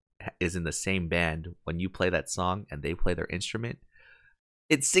world is in the same band, when you play that song and they play their instrument,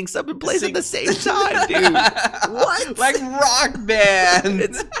 it syncs up and plays at the same time, dude. What? Like Rock Band.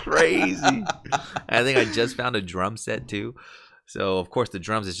 It's crazy. I think I just found a drum set too. So of course the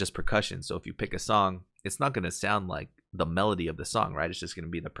drums is just percussion. So if you pick a song, it's not going to sound like the melody of the song, right? It's just going to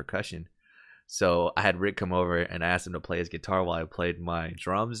be the percussion. So I had Rick come over and I asked him to play his guitar while I played my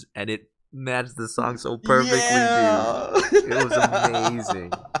drums, and it matched the song so perfectly, dude. It was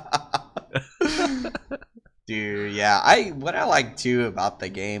amazing. Dude, yeah. What I like too about the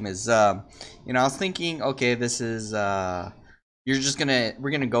game is I was thinking, okay, this is we're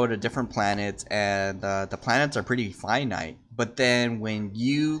gonna go to different planets, and the planets are pretty finite. But then when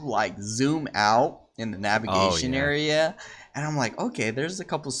you like zoom out in the navigation area, and I'm like, okay, there's a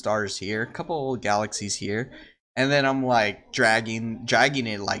couple stars here, a couple galaxies here, and then I'm like dragging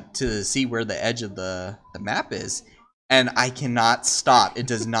it like to see where the edge of the map is, and I cannot stop. It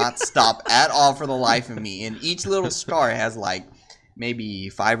does not stop at all for the life of me. And each little star has like maybe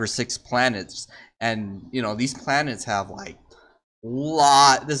 5 or 6 planets, and you know these planets have like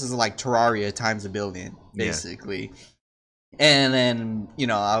this is like Terraria times a billion basically. Yeah. And then, you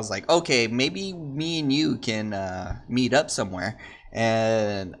know, I was like, okay, maybe me and you can meet up somewhere.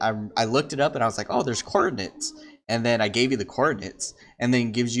 And I looked it up and I was like, oh, there's coordinates. And then I gave you the coordinates, and then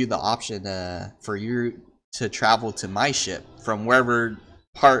it gives you the option for you to travel to my ship from wherever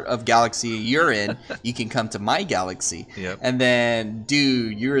part of galaxy you're in. You can come to my galaxy. Yep. And then,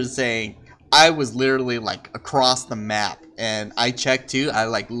 dude, you were saying I was literally like across the map, and I checked too. I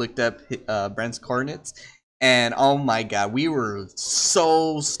like looked up Brent's coordinates. And oh my god, we were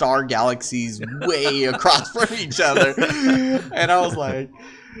so star galaxies way across from each other. And I was like,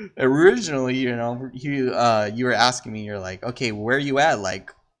 originally, you know, you were asking me, you're like, okay, where are you at? Like,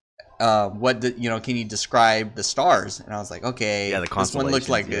 you know, can you describe the stars? And I was like, okay, yeah, the this one looks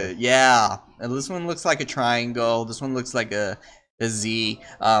like and this one looks like a triangle. This one looks like a Z.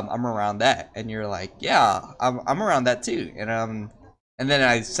 I'm around that. And you're like, yeah, I'm around that too. And then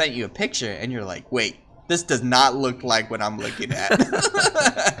I sent you a picture, and you're like, wait. This does not look like what I'm looking at.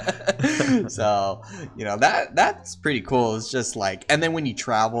 So, you know, that's pretty cool. It's just like, and then when you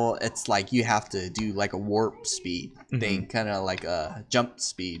travel, it's like you have to do like a warp speed thing, kind of like a jump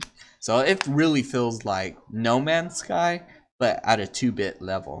speed. So it really feels like No Man's Sky, but at a 2-bit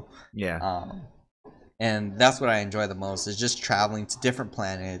level. Yeah. And that's what I enjoy the most, is just traveling to different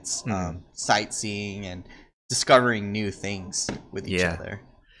planets, sightseeing, and discovering new things with each other.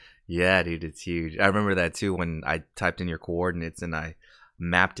 Yeah, dude, it's huge. I remember that too when I typed in your coordinates and I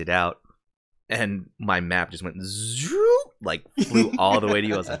mapped it out, and my map just went zoop, like flew all the way to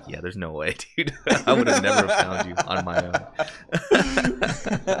you. I was like, yeah, there's no way, dude. I would have never found you on my own.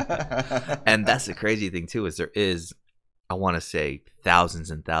 And that's the crazy thing too, is there is, I want to say, thousands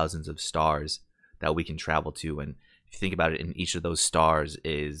and thousands of stars that we can travel to. And if you think about it, in each of those stars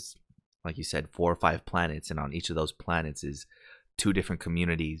is, like you said, 4 or 5 planets, and on each of those planets is 2 different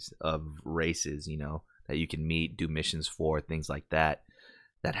communities of races, you know, that you can meet, do missions for, things like that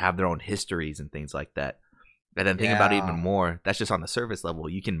have their own histories and things like that. And then think about it even more, that's just on the surface level.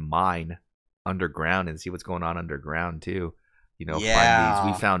 You can mine underground and see what's going on underground too. You know, find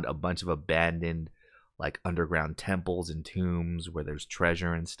these. We found a bunch of abandoned like underground temples and tombs where there's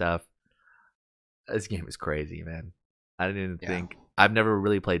treasure and stuff. This game is crazy, man. I didn't think, I've never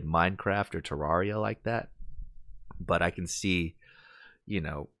really played Minecraft or Terraria like that, but I can see, you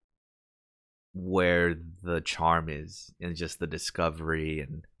know, where the charm is in just the discovery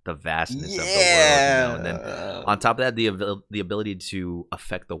and the vastness of the world, you know? And then on top of that, the ability to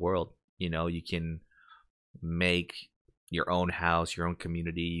affect the world. You know, you can make your own house, your own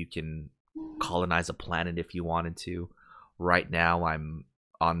community. You can colonize a planet if you wanted to. Right now, I'm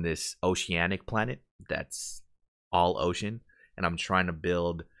on this oceanic planet that's all ocean, and I'm trying to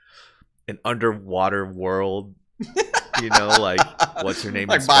build an underwater world. You know, like, what's her name?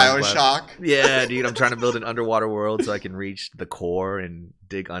 Like BioShock. Yeah, dude, I'm trying to build an underwater world so I can reach the core and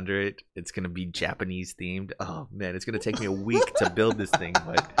dig under it. It's going to be Japanese themed. Oh, man, it's going to take me a week to build this thing,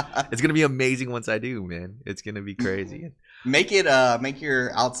 but it's going to be amazing once I do, man. It's going to be crazy. Make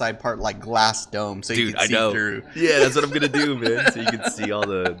your outside part like glass dome so you can see through. Yeah, that's what I'm going to do, man. So you can see all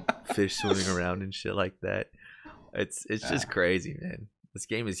the fish swimming around and shit like that. It's just crazy, man. This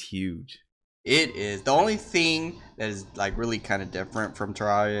game is huge. It is. The only thing that is like really kind of different from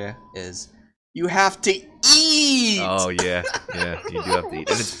Terraria is you have to eat. Oh yeah, you do have to eat,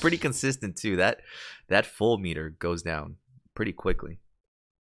 and it's pretty consistent too. That full meter goes down pretty quickly.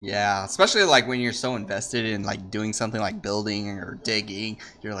 Yeah, especially like when you're so invested in like doing something like building or digging,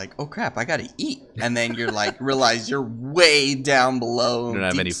 you're like, oh crap, I gotta eat, and then you're like realize you're way down below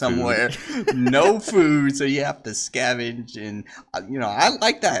deep somewhere, no food, so you have to scavenge, and you know I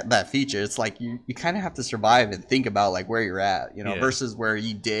like that feature. It's like you kind of have to survive and think about like where you're at, you know, versus where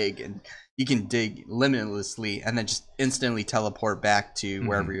you dig and you can dig limitlessly and then just instantly teleport back to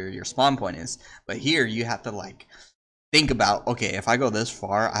wherever your spawn point is. But here you have to like think about, okay, if I go this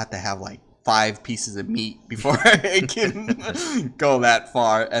far, I have to have like 5 pieces of meat before I can go that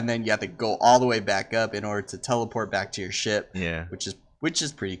far, and then you have to go all the way back up in order to teleport back to your ship. Yeah, which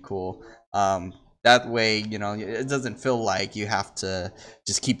is pretty cool. That way, you know, it doesn't feel like you have to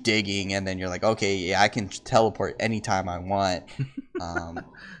just keep digging, and then you're like, okay, yeah, I can teleport anytime I want.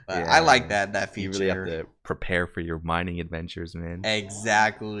 But I like that feature. You really have to prepare for your mining adventures, man.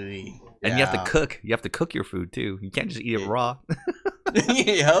 Exactly. And you have to cook. You have to cook your food too. You can't just eat it raw.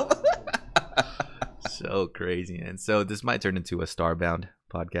 Yep. So crazy, man. So this might turn into a Starbound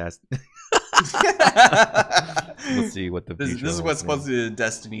podcast. We'll see what the future This is holds, what man.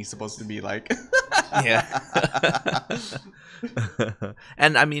 Destiny's supposed to be like. Yeah.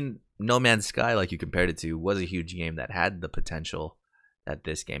 And I mean, No Man's Sky, like you compared it to, was a huge game that had the potential that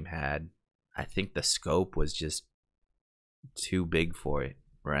this game had. I think the scope was just too big for it,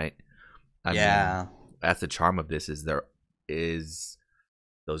 right? I Yeah. mean, that's the charm of this, is there is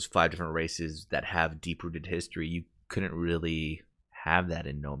those 5 different races that have deep rooted history. You couldn't really have that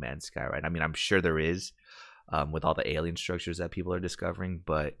in No Man's Sky, right? I mean, I'm sure there is, with all the alien structures that people are discovering,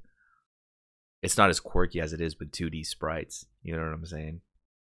 but it's not as quirky as it is with 2D sprites. You know what I'm saying?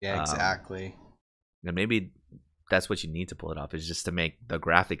 Yeah, exactly. And maybe that's what you need to pull it off, is just to make the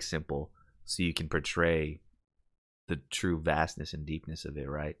graphics simple so you can portray the true vastness and deepness of it,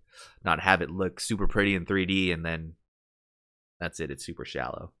 right? Not have it look super pretty in 3D and then that's it. It's super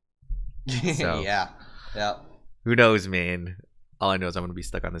shallow. So, Yeah. Yeah. who knows, man? All I know is I'm going to be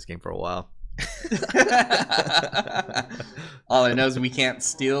stuck on this game for a while. All I know is we can't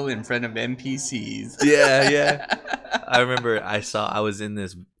steal in front of NPCs. Yeah. I remember I was in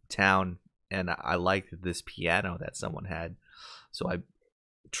this town and I liked this piano that someone had. So I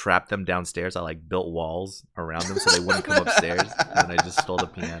trapped them downstairs. I like built walls around them so they wouldn't come upstairs. And then I just stole the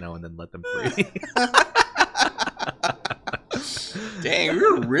piano and then let them free. Dang,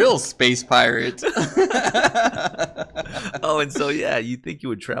 we're real space pirates. Oh, and so yeah, you think you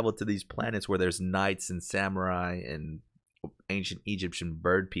would travel to these planets where there's knights and samurai and ancient Egyptian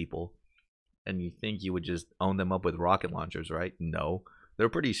bird people, and you think you would just own them up with rocket launchers, right? No, they're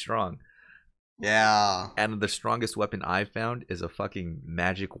pretty strong. Yeah. And the strongest weapon I found is a fucking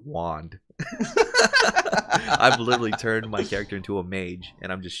magic wand. I've literally turned my character into a mage,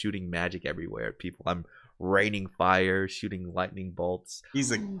 and I'm just shooting magic everywhere at people. I'm raining fire, shooting lightning bolts,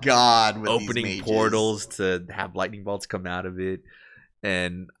 He's a god with opening these mages. portals to have lightning bolts come out of it,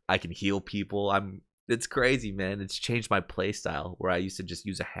 and I can heal people. It's crazy, man. It's changed my play style, where I used to just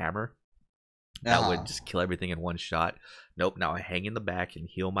use a hammer that would just kill everything in one shot. Nope, now I hang in the back and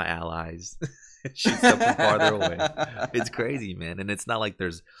heal my allies. Shoot stuff from farther away. It's crazy, man. And it's not like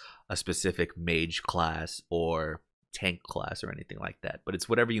there's a specific mage class or tank class or anything like that, but it's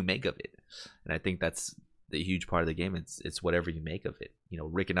whatever you make of it. And I think that's the huge part of the game. It's whatever you make of it. You know,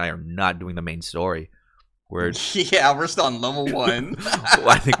 Rick and I are not doing the main story. We're we're still on level 1.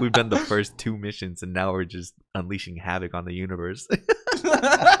 I think we've done the first 2 missions and now we're just unleashing havoc on the universe.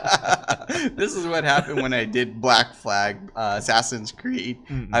 This is what happened when I did Black Flag, Assassin's Creed.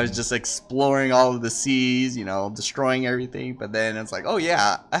 Mm-mm. I was just exploring all of the seas, destroying everything. But then it's like, oh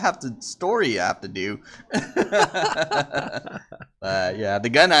yeah, I have to story I have to do. Yeah, the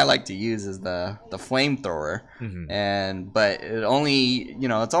gun I like to use is the flamethrower, but it only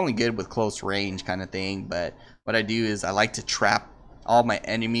it's only good with close range kind of thing. But what I do is I like to trap all my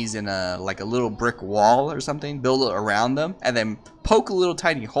enemies in a little brick wall or something, build it around them, and then poke a little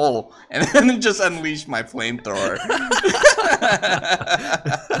tiny hole, and then just unleash my flamethrower.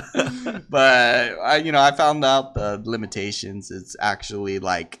 But I found out the limitations. It's actually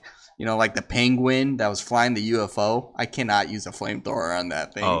like the penguin that was flying the UFO. I cannot use a flamethrower on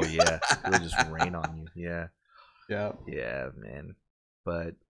that thing. Oh yeah, it'll just rain on you. Yeah, Yeah, man.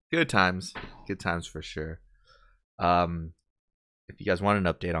 But good times for sure. If you guys want an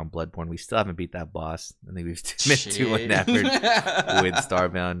update on Bloodborne, we still haven't beat that boss. I think we've been too enamored with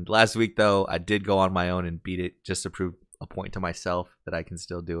Starbound. Last week, though, I did go on my own and beat it just to prove a point to myself that I can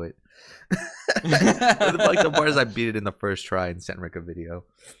still do it. The part is I beat it in the first try and sent Rick a video.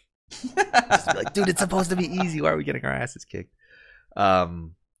 Just be like, dude, it's supposed to be easy. Why are we getting our asses kicked?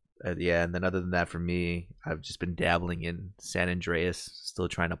 Yeah, and then other than that, for me, I've just been dabbling in San Andreas, still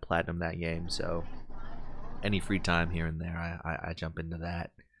trying to platinum that game, so any free time here and there, I jump into that.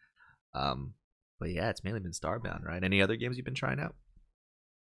 But yeah, it's mainly been Starbound, right? Any other games you've been trying out?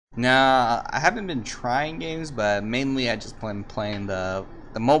 Nah, I haven't been trying games, but mainly I just been playing the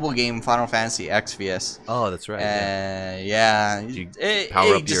mobile game Final Fantasy Exvius. Oh, that's right. Yeah. Did you it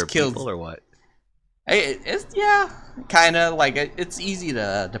power up just your kills people or what? It's kind of like it's easy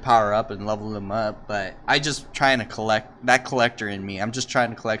to power up and level them up, but I just trying to collect that collector in me. I'm just trying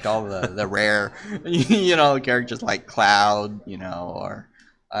to collect all the rare, characters like Cloud, or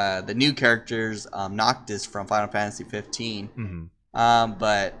the new characters, Noctis from Final Fantasy 15. Mm-hmm.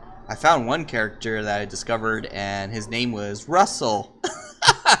 But I found one character that I discovered, and his name was Russell,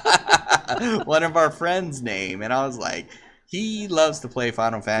 one of our friends' name, and I was like, he loves to play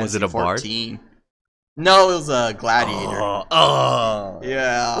Final Fantasy. Was it a 14. Bard? No, it was a gladiator. Oh.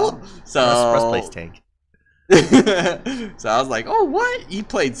 Yeah. Well, so first place tank. So I was like, oh, what? He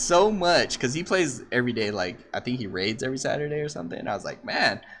played so much because he plays every day. Like, I think he raids every Saturday or something. And I was like,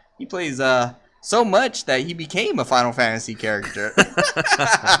 man, he plays so much that he became a Final Fantasy character.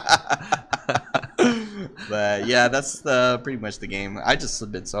 But yeah, that's pretty much the game. I just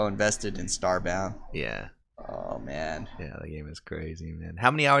have been so invested in Starbound. Yeah. Oh man. Yeah, the game is crazy, man.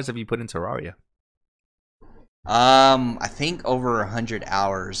 How many hours have you put in Terraria? I think over 100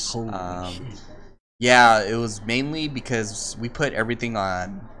 hours. Holy shit. Yeah, it was mainly because we put everything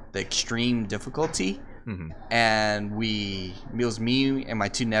on the extreme difficulty, and it was me and my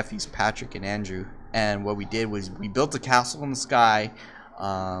two nephews, Patrick and Andrew. And what we did was we built a castle in the sky,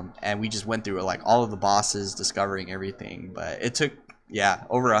 and we just went through like all of the bosses, discovering everything. But it took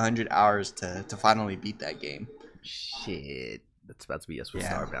over 100 hours to finally beat that game. Shit. That's about to be us with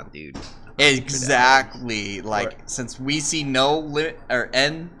Starbound, dude. Exactly. Like, since we see no limit or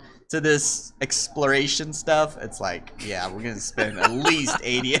end to this exploration stuff, it's like, yeah, we're gonna spend at least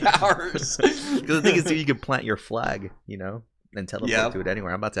 80 hours. Because the thing is, too, you can plant your flag, you know, and teleport to it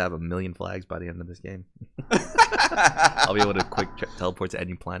anywhere. I'm about to have 1,000,000 flags by the end of this game. I'll be able to quick teleport to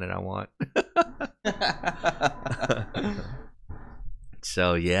any planet I want.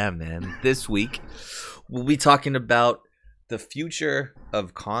 So yeah, man. This week we'll be talking about the future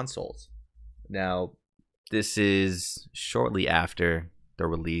of consoles. Now, this is shortly after the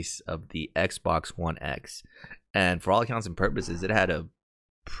release of the Xbox One X, and for all accounts and purposes, it had a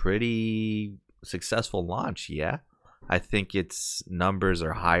pretty successful launch. Yeah, I think its numbers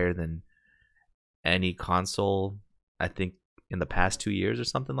are higher than any console, I think, in the past 2 years or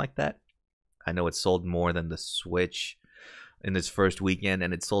something like that. I know it sold more than the Switch in its first weekend,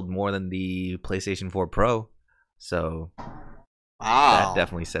 and it sold more than the PlayStation 4 Pro. So that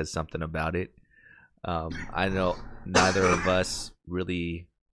definitely says something about it. I know neither of us really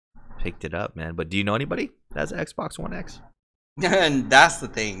picked it up, man. But do you know anybody that has an Xbox One X? And that's the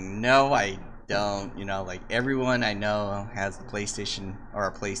thing. No, I don't. You know, like, everyone I know has a PlayStation or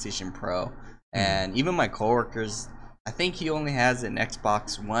a PlayStation Pro. And even my coworkers, I think he only has an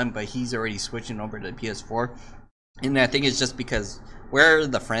Xbox One, but he's already switching over to PS4. And I think it's just because where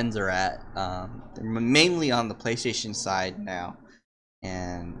the friends are at, they're mainly on the PlayStation side now.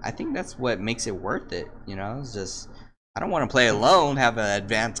 And I think that's what makes it worth it. You know, it's just, I don't want to play alone, have an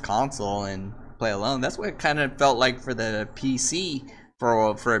advanced console and play alone. That's what it kind of felt like for the PC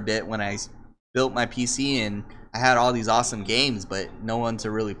for a bit when I built my PC and I had all these awesome games, but no one to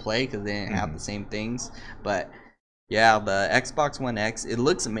really play because they didn't have the same things. But yeah, the Xbox One X, it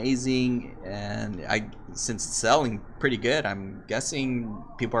looks amazing, and since it's selling pretty good, I'm guessing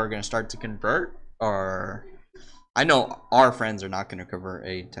people are going to start to convert, or I know our friends are not going to convert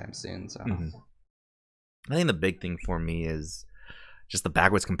anytime soon. So I think the big thing for me is just the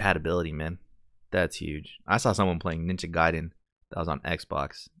backwards compatibility, man. That's huge. I saw someone playing Ninja Gaiden that was on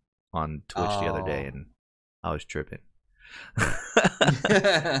Xbox on Twitch the other day, and I was tripping.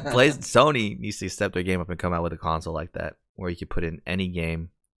 Sony needs to step their game up and come out with a console like that, where you could put in any game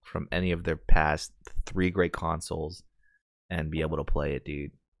from any of their past 3 great consoles and be able to play it,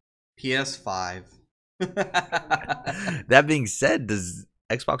 dude. PS5. That being said, does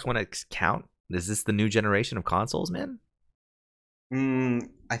Xbox One X count? Is this the new generation of consoles, man?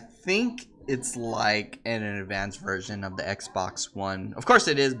 I think it's like an advanced version of the Xbox One. Of course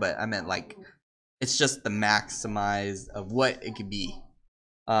it is, but I meant like it's just the maximize of what it could be.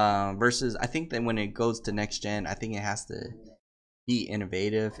 Versus, I think that when it goes to next gen, I think it has to be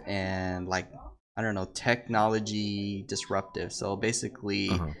innovative and, like, I don't know, technology disruptive. So basically,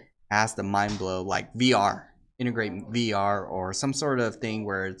 it has to mind blow, like VR, integrate VR or some sort of thing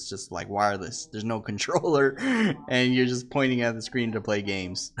where it's just like wireless. There's no controller, and you're just pointing at the screen to play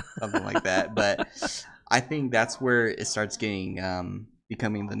games, something like that. But I think that's where it starts getting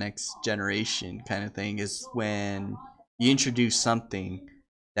becoming the next generation kind of thing, is when you introduce something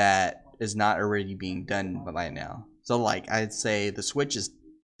that is not already being done by now. So, like, I'd say the Switch is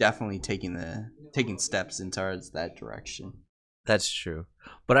definitely taking steps in towards that direction. That's true,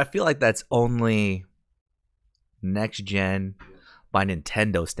 but I feel like that's only next gen by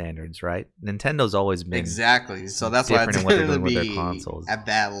Nintendo standards, right? Nintendo's always been exactly, so that's why it's what they're doing with their consoles at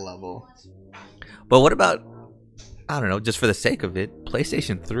that level. But what about, I don't know, just for the sake of it,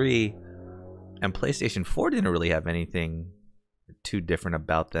 PlayStation 3 and PlayStation 4 didn't really have anything too different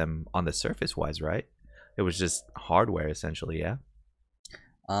about them on the surface wise, right? It was just hardware essentially, yeah.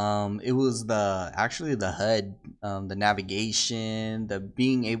 It was the HUD, the navigation, the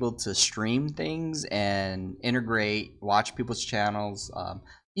being able to stream things and integrate, watch people's channels,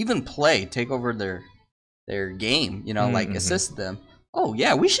 even take over their game, you know, like assist them. Oh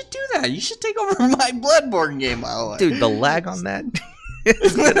yeah, we should do that. You should take over my Bloodborne game. Dude, the lag on that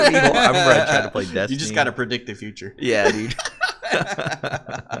is gonna be horrible. I remember I tried to play Destiny. You just gotta predict the future. Yeah, dude.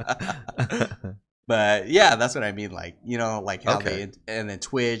 But yeah, that's what I mean. Like, you know, like how Okay. and then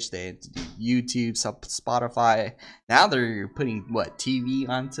Twitch, they do YouTube, Spotify. Now they're putting what, TV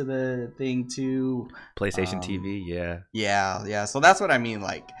onto the thing too. PlayStation TV, yeah. Yeah. So that's what I mean.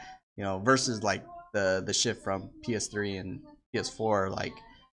 Like, you know, versus like the shift from PS3 and PS4. Like,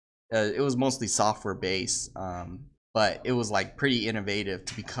 it was mostly software based. But it was like pretty innovative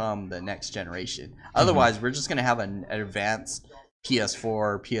to become the next generation. Otherwise, we're just gonna have an advanced PS4,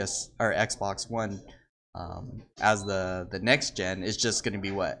 or Xbox One as the next gen. Is just gonna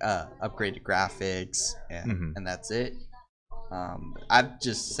be what, upgraded graphics and that's it. I'd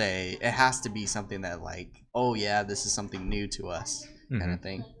just say it has to be something that like, oh yeah, this is something new to us, kind of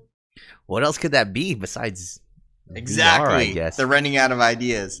thing. What else could that be besides Exactly. VR, I guess. They're running out of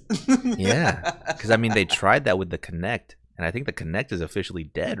ideas. Yeah, because I mean they tried that with the Kinect, and I think the Kinect is officially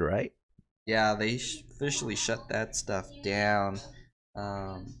dead, right? Yeah, they officially shut that stuff down.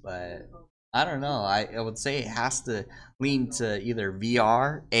 But I don't know. I would say it has to lean to either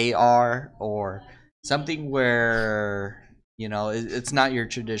VR, AR, or something where, you know, it's not your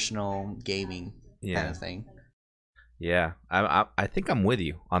traditional gaming kind of thing. Yeah, I think I'm with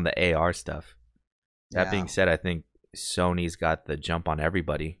you on the AR stuff. That being said, I think Sony's got the jump on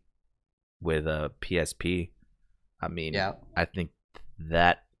everybody with a PSP. I mean, I think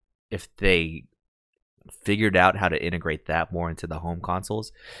that if they figured out how to integrate that more into the home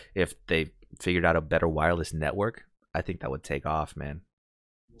consoles, if they figured out a better wireless network, I think that would take off, man.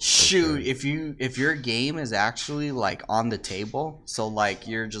 Shoot, if your game is actually like on the table, so like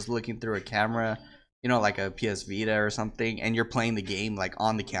you're just looking through a camera, you know, like a PS Vita or something, and you're playing the game like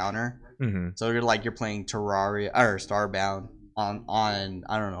on the counter. So you're playing Terraria or Starbound on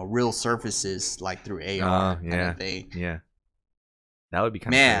I don't know, real surfaces, like through AR kind of thing. Yeah, that would be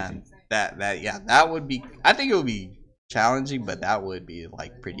kind of crazy. That would be. I think it would be challenging, but that would be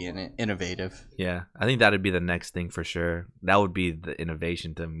like pretty innovative. Yeah, I think that'd be the next thing for sure. That would be the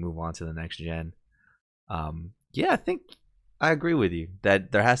innovation to move on to the next gen. Yeah, I think I agree with you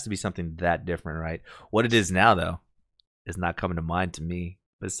that there has to be something that different, right? What it is now, though, is not coming to mind to me.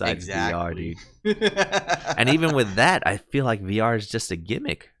 Besides VR, dude. And even with that, I feel like VR is just a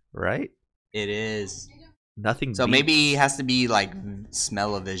gimmick, right? It is. Nothing. So maybe it has to be like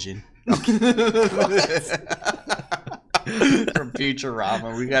smell-o-vision. From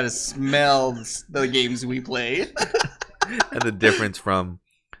Futurama. We gotta smell the games we play. And the difference from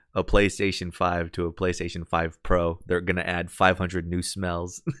a PlayStation 5 to a PlayStation 5 Pro, they're gonna add 500 new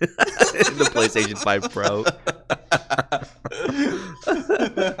smells in the PlayStation 5 Pro.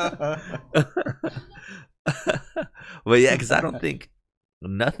 But yeah, because I don't think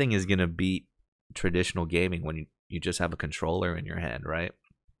nothing is gonna beat traditional gaming when you just have a controller in your hand, right?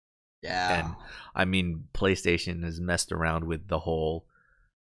 Yeah. And I mean, PlayStation has messed around with the whole,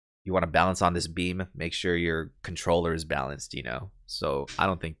 you want to balance on this beam, make sure your controller is balanced, you know? So I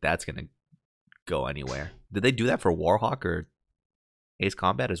don't think that's gonna go anywhere. Did they do that for Warhawk or Ace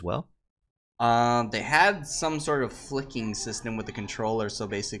Combat as well? They had some sort of flicking system with the controller, so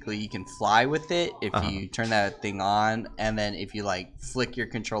basically you can fly with it if you turn that thing on, and then if you like flick your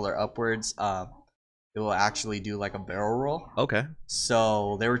controller upwards, it will actually do like a barrel roll. Okay.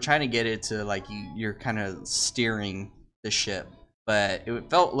 So they were trying to get it to like you're kind of steering the ship, but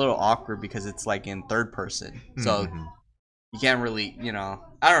it felt a little awkward because it's like in third person, so you can't really, you know,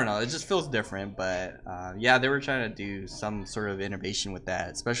 I don't know, it just feels different. But yeah, they were trying to do some sort of innovation with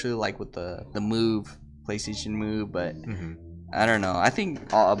that, especially like with the Move, PlayStation Move. But I don't know, I think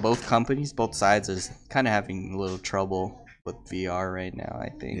both companies, both sides is kind of having a little trouble with VR right now, I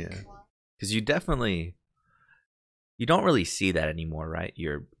think. Yeah, because you don't really see that anymore, right?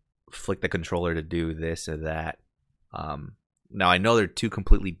 You're flick the controller to do this or that. Now I know they're two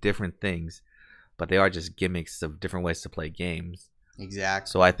completely different things, but they are just gimmicks of different ways to play games. Exactly.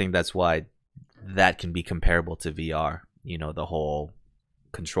 So I think that's why that can be comparable to VR. You know, the whole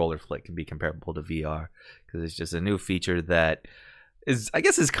controller flick can be comparable to VR because it's just a new feature that is, I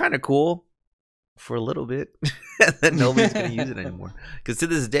guess, is kind of cool for a little bit, and then nobody's gonna use it anymore. Because to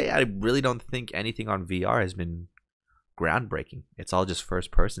this day, I really don't think anything on VR has been groundbreaking. It's all just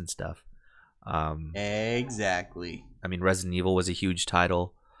first-person stuff. Exactly. I mean, Resident Evil was a huge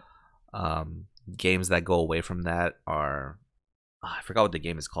title. Games that go away from that are, I forgot what the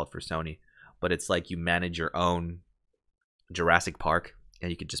game is called for Sony, but it's like you manage your own Jurassic Park, and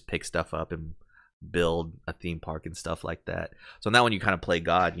you could just pick stuff up and build a theme park and stuff like that. So now when you kind of play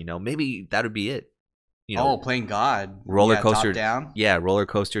God, you know, maybe that would be it. Oh, playing God. Roller Yeah, Coaster top down. Yeah, Roller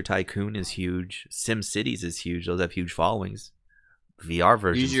Coaster Tycoon is huge. Sim Cities is huge. Those have huge followings. VR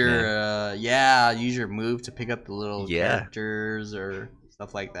versions, Use your man. use your move to pick up the little Yeah. characters or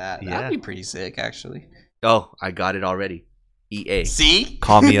stuff like that. Yeah. That'd be pretty sick, actually. Oh, I got it already. EA. See?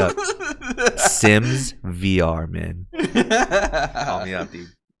 Call me up. Sims VR, man. Call me up, dude.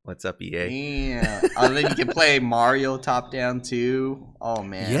 What's up, EA? Yeah. Oh, then you can play Mario top down too. Oh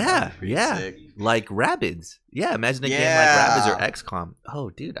man. Yeah, yeah. Sick. Like Rabbids. Yeah, imagine a game like Rabbids or XCOM. Oh,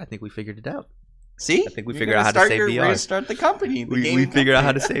 dude, I think we figured it out. See? I think we figured out how to save VR. We're gonna start the company. We figured out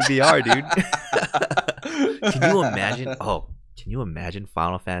how to save VR, dude. Can you imagine? Oh, can you imagine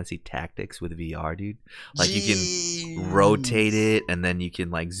Final Fantasy Tactics with VR, dude? Like you can rotate it, and then you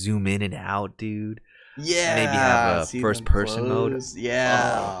can like zoom in and out, dude. Yeah. Maybe have a first-person mode.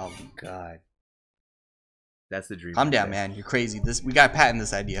 Yeah. Oh god. That's the dream. Calm down, man. You're crazy. We got to patent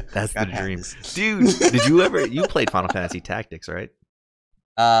this idea. That's the dream, dude. Did you played Final Fantasy Tactics, right?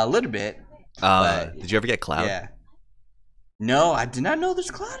 A little bit. Did you ever get Cloud? Yeah. No, I did not know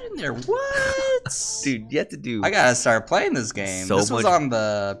there's Cloud in there. What? Dude, you have to do. I gotta start playing this game. So this was much... on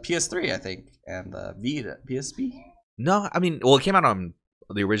the PS3, I think, and the Vita, PSP. No, I mean, well, it came out on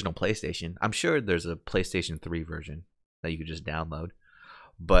the original PlayStation. I'm sure there's a PlayStation 3 version that you could just download.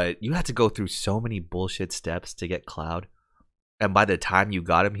 But you had to go through so many bullshit steps to get Cloud. And by the time you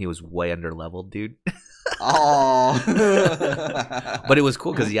got him, he was way under leveled, dude. Oh. But it was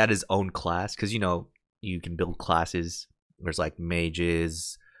cool because he had his own class. Because, you can build classes. There's like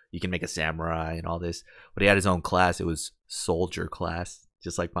mages. You can make a samurai and all this. But he had his own class. It was soldier class.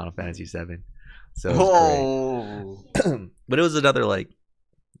 Just like Final Fantasy 7. So it was great. But it was another, like,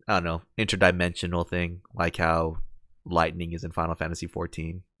 I don't know, interdimensional thing. Like how Lightning is in Final Fantasy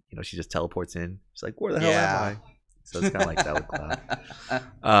 14. She just teleports in. She's like, where the hell am I? So it's kind of like that with Cloud.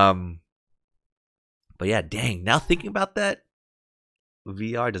 But yeah, dang. Now thinking about that,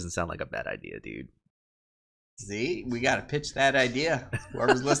 VR doesn't sound like a bad idea, dude. See, we got to pitch that idea.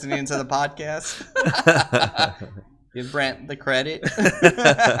 Whoever's listening to the podcast, give Brent the credit.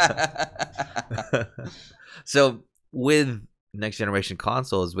 So with next generation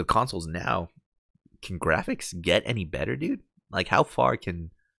consoles, with consoles now, can graphics get any better, dude? Like, how far can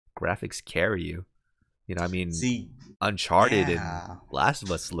graphics carry you? I mean, see, Uncharted and Last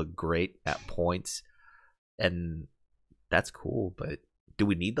of Us look great at points, and that's cool, but do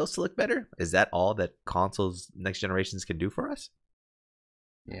we need those to look better? Is that all that consoles next generations can do for us?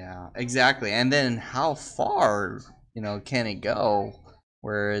 Yeah, exactly. And then how far, can it go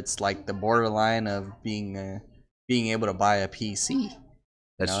where it's like the borderline of being able to buy a PC?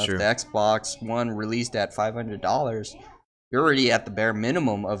 That's true. If the Xbox One released at $500, you're already at the bare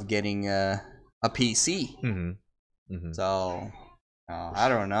minimum of getting a PC. Mm-hmm. So I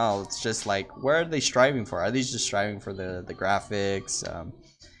don't know. It's just like, where are they striving for? Are they just striving for the graphics?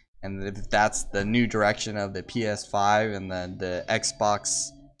 And if that's the new direction of the PS5 and then the Xbox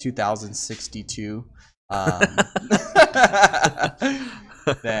 2062,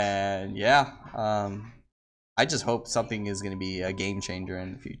 then yeah. I just hope something is going to be a game changer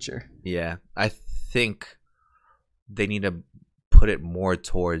in the future. Yeah, I think they need to put it more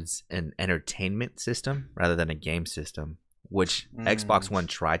towards an entertainment system rather than a game system, which Xbox One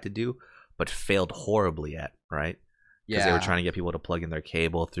tried to do but failed horribly at, right? Because they were trying to get people to plug in their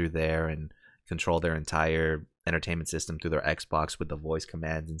cable through there and control their entire entertainment system through their Xbox with the voice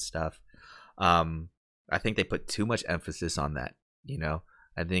commands and stuff. I think they put too much emphasis on that,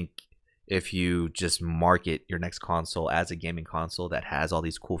 I think if you just market your next console as a gaming console that has all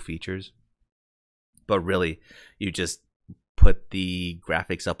these cool features, but really you just put the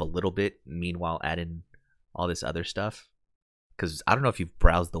graphics up a little bit, meanwhile add in all this other stuff. Because I don't know if you've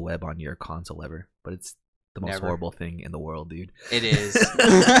browsed the web on your console ever, but it's the most horrible thing in the world, dude. It is. So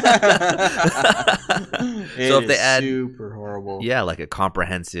if they add super horrible, like a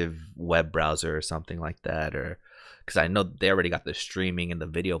comprehensive web browser or something like that, or because I know they already got the streaming and the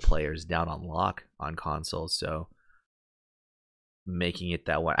video players down on lock on consoles, so making it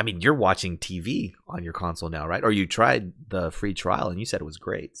that way. I mean, you're watching TV on your console now, right? Or you tried the free trial and you said it was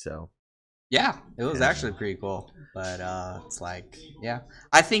great, so yeah, it was actually pretty cool. But it's like,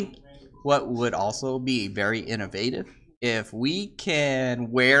 I think what would also be very innovative if we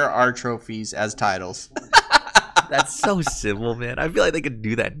can wear our trophies as titles. That's so simple, man. I feel like they could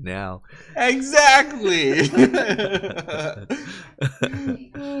do that now. Exactly.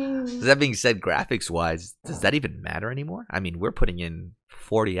 That being said, graphics-wise, does that even matter anymore? I mean, we're putting in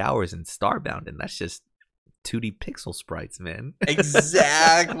 40 hours in Starbound, and that's just 2D pixel sprites, man.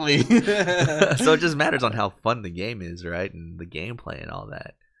 Exactly. So it just matters on how fun the game is, right? And the gameplay and all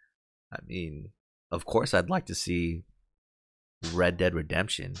that. I mean, of course, I'd like to see Red Dead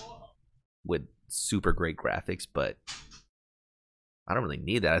Redemption with super great graphics, but I don't really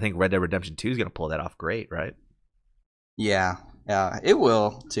need that. I think Red Dead Redemption 2 is going to pull that off great, right? Yeah, it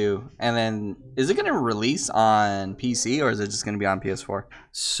will too. And then, is it going to release on PC or is it just going to be on PS4?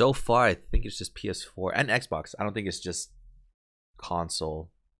 So far, I think it's just PS4 and Xbox. I don't think it's just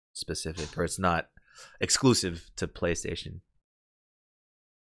console specific, or it's not exclusive to PlayStation.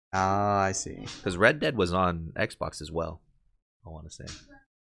 Ah, I see. Because Red Dead was on Xbox as well, I want to say.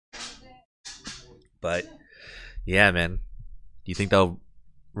 But yeah, man. Do you think they'll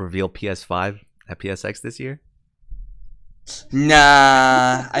reveal PS5 at PSX this year?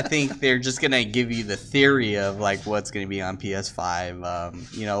 Nah, I think they're just gonna give you the theory of like what's gonna be on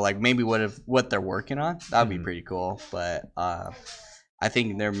PS5. You know, like maybe what they're working on. That'd be pretty cool. But I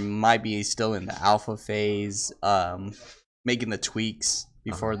think there might be still in the alpha phase, making the tweaks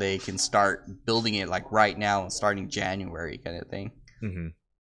before they can start building it like right now, starting January kind of thing. Mm-hmm.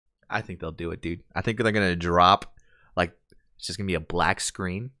 I think they'll do it, dude. I think they're gonna drop like it's just gonna be a black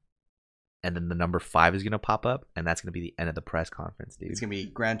screen. And then the number 5 is gonna pop up, and that's gonna be the end of the press conference, dude. It's gonna be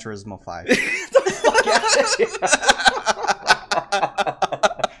Gran Turismo 5.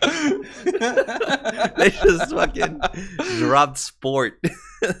 They just fucking dropped sport.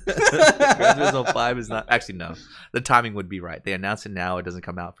 Gran Turismo 5 is not actually no. The timing would be right. They announce it now. It doesn't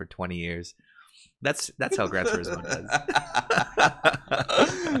come out for 20 years. That's how Gran Turismo does.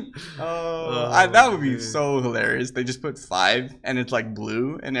 That would be so hilarious. They just put 5 and it's like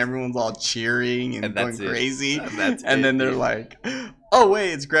blue and everyone's all cheering and going crazy. And then they're like, "Oh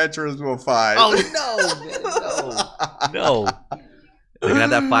wait, it's Gran Turismo 5." Oh no! They're gonna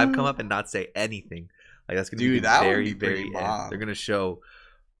have that 5 come up and not say anything. Like that's gonna be very end. They're gonna show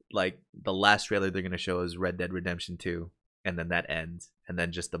like the last trailer they're gonna show is Red Dead Redemption 2. And then that ends, and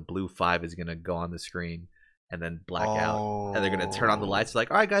then just the blue 5 is gonna go on the screen, and then black out, and they're gonna turn on the lights.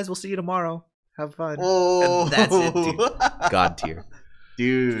 Like, all right, guys, we'll see you tomorrow. Have fun. And that's it, dude. God tier,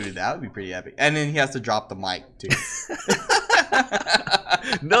 dude. That would be pretty epic. And then he has to drop the mic too.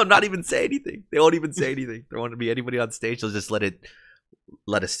 No, not even say anything. They won't even say anything. There won't be anybody on stage. They'll just let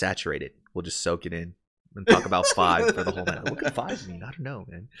us saturate it. We'll just soak it in. And talk about 5 for the whole night. What could 5 mean? I don't know,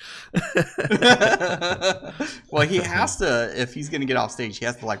 man. Well, he has to, if he's gonna get off stage, he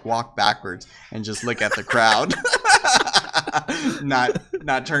has to like walk backwards and just look at the crowd.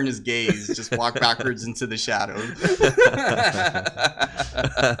 not turn his gaze, just walk backwards into the shadows.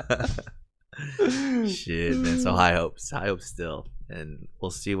 Shit, man. So high hopes still, and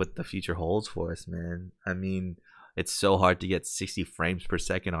we'll see what the future holds for us, man. I mean, it's so hard to get 60 frames per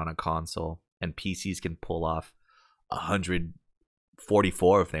second on a console. And PCs can pull off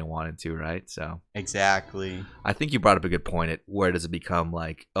 144 if they wanted to, right? So exactly. I think you brought up a good point. Where does it become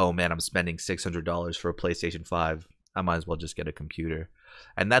like, oh man, I'm spending $600 for a PlayStation 5. I might as well just get a computer.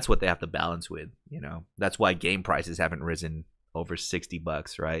 And that's what they have to balance with, you know. That's why game prices haven't risen over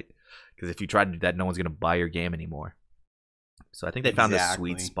 $60, right? Because if you try to do that, no one's gonna buy your game anymore. So I think they found the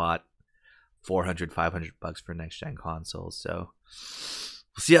sweet spot, $400, $500 for next gen consoles. So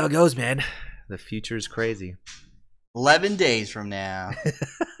we'll see how it goes, man. The future is crazy. 11 days from now.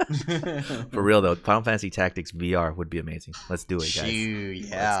 For real though, Final Fantasy Tactics VR would be amazing. Let's do it, guys.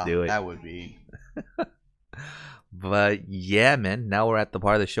 Yeah, let's do it. That would be. But yeah, man. Now we're at the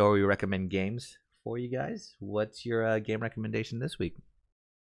part of the show where we recommend games for you guys. What's your game recommendation this week?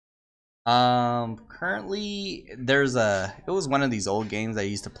 Currently it was one of these old games I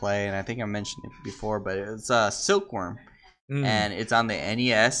used to play, and I think I mentioned it before, but it's Silkworm. And it's on the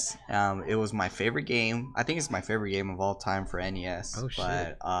NES. It was my favorite game. I think it's my favorite game of all time for NES. Oh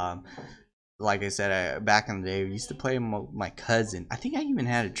shit! But like I said, back in the day, we used to play with my cousin. I think I even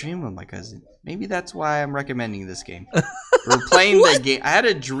had a dream with my cousin. Maybe that's why I'm recommending this game. We were playing the game. I had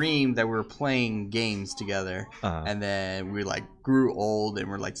a dream that we were playing games together, and then we like grew old and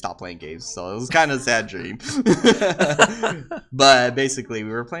we're like stopped playing games. So it was kind of a sad dream. But basically,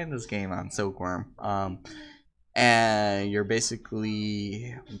 we were playing this game on Silkworm. And you're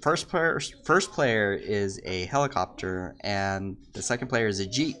basically first player is a helicopter, and the second player is a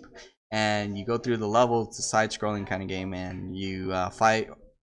jeep. And you go through the level. It's a side-scrolling kind of game, and you fight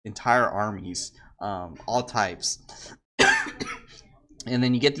entire armies, all types. And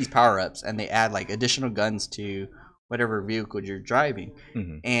then you get these power-ups, and they add like additional guns to whatever vehicle you're driving.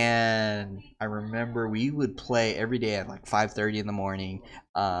 And I remember we would play every day at like 5:30 in the morning,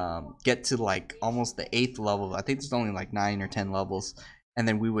 get to like almost the 8th level. I think there's only like 9 or 10 levels, and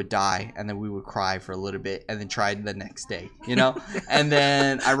then we would die, and then we would cry for a little bit, and then try the next day, you know. And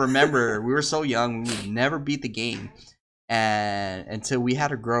then I remember we were so young, we would never beat the game. and until we had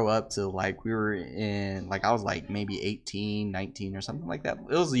to grow up to like we were in like I was like maybe 18, 19 or something like that.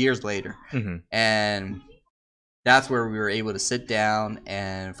 It was years later. And that's where we were able to sit down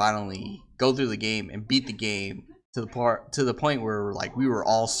and finally go through the game and beat the game to the point where like we were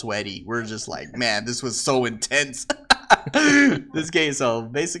all sweaty. We're just like, man, this was so intense. This game. So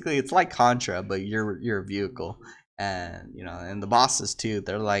basically it's like Contra, but you're a vehicle. And you know, and the bosses too,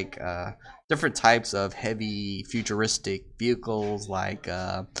 they're like different types of heavy futuristic vehicles, like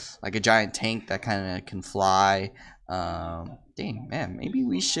a giant tank that kind of can fly. Dang, man, maybe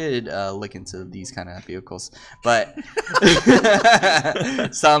we should look into these kind of vehicles. But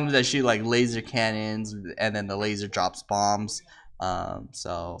some that shoot like laser cannons, and then the laser drops bombs.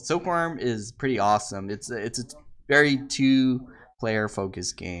 So Silkworm is pretty awesome. It's a very two-player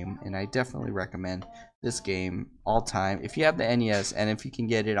focused game, and I definitely recommend this game all time if you have the NES, and if you can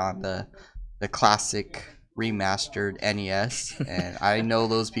get it on the classic remastered NES. And I know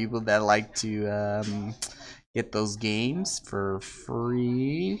those people that like to get those games for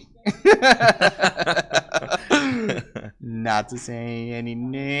free. Not to say any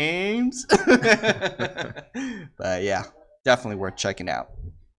names. But yeah, definitely worth checking out.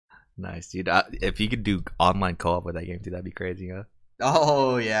 Nice, dude. If you could do online co-op with that game, dude, that'd be crazy, huh?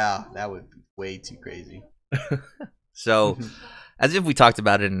 Oh yeah, that would be way too crazy. So, as if we talked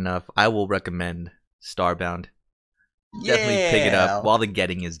about it enough, I will recommend Starbound. Definitely pick it up while the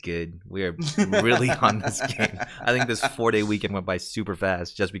getting is good. We are really on this game. I think this 4-day weekend went by super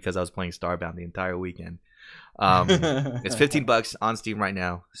fast just because I was playing Starbound the entire weekend. It's $15 on Steam right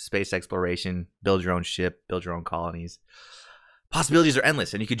now. Space exploration, build your own ship, build your own colonies. Possibilities are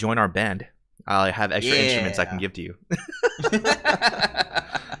endless, and you could join our band. I have extra instruments I can give to you.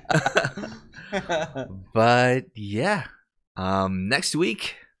 But yeah, next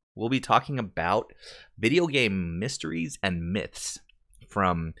week we'll be talking about video game mysteries and myths,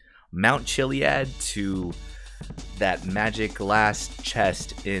 from Mount Chiliad to that magic glass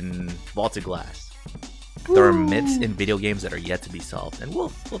chest in Vaulted Glass. There are myths in video games that are yet to be solved, and we'll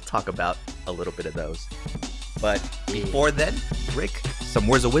talk about a little bit of those. But before then, Rick, some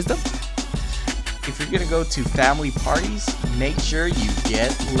words of wisdom? If you're gonna go to family parties, make sure you get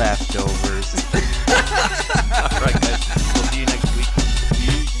leftovers.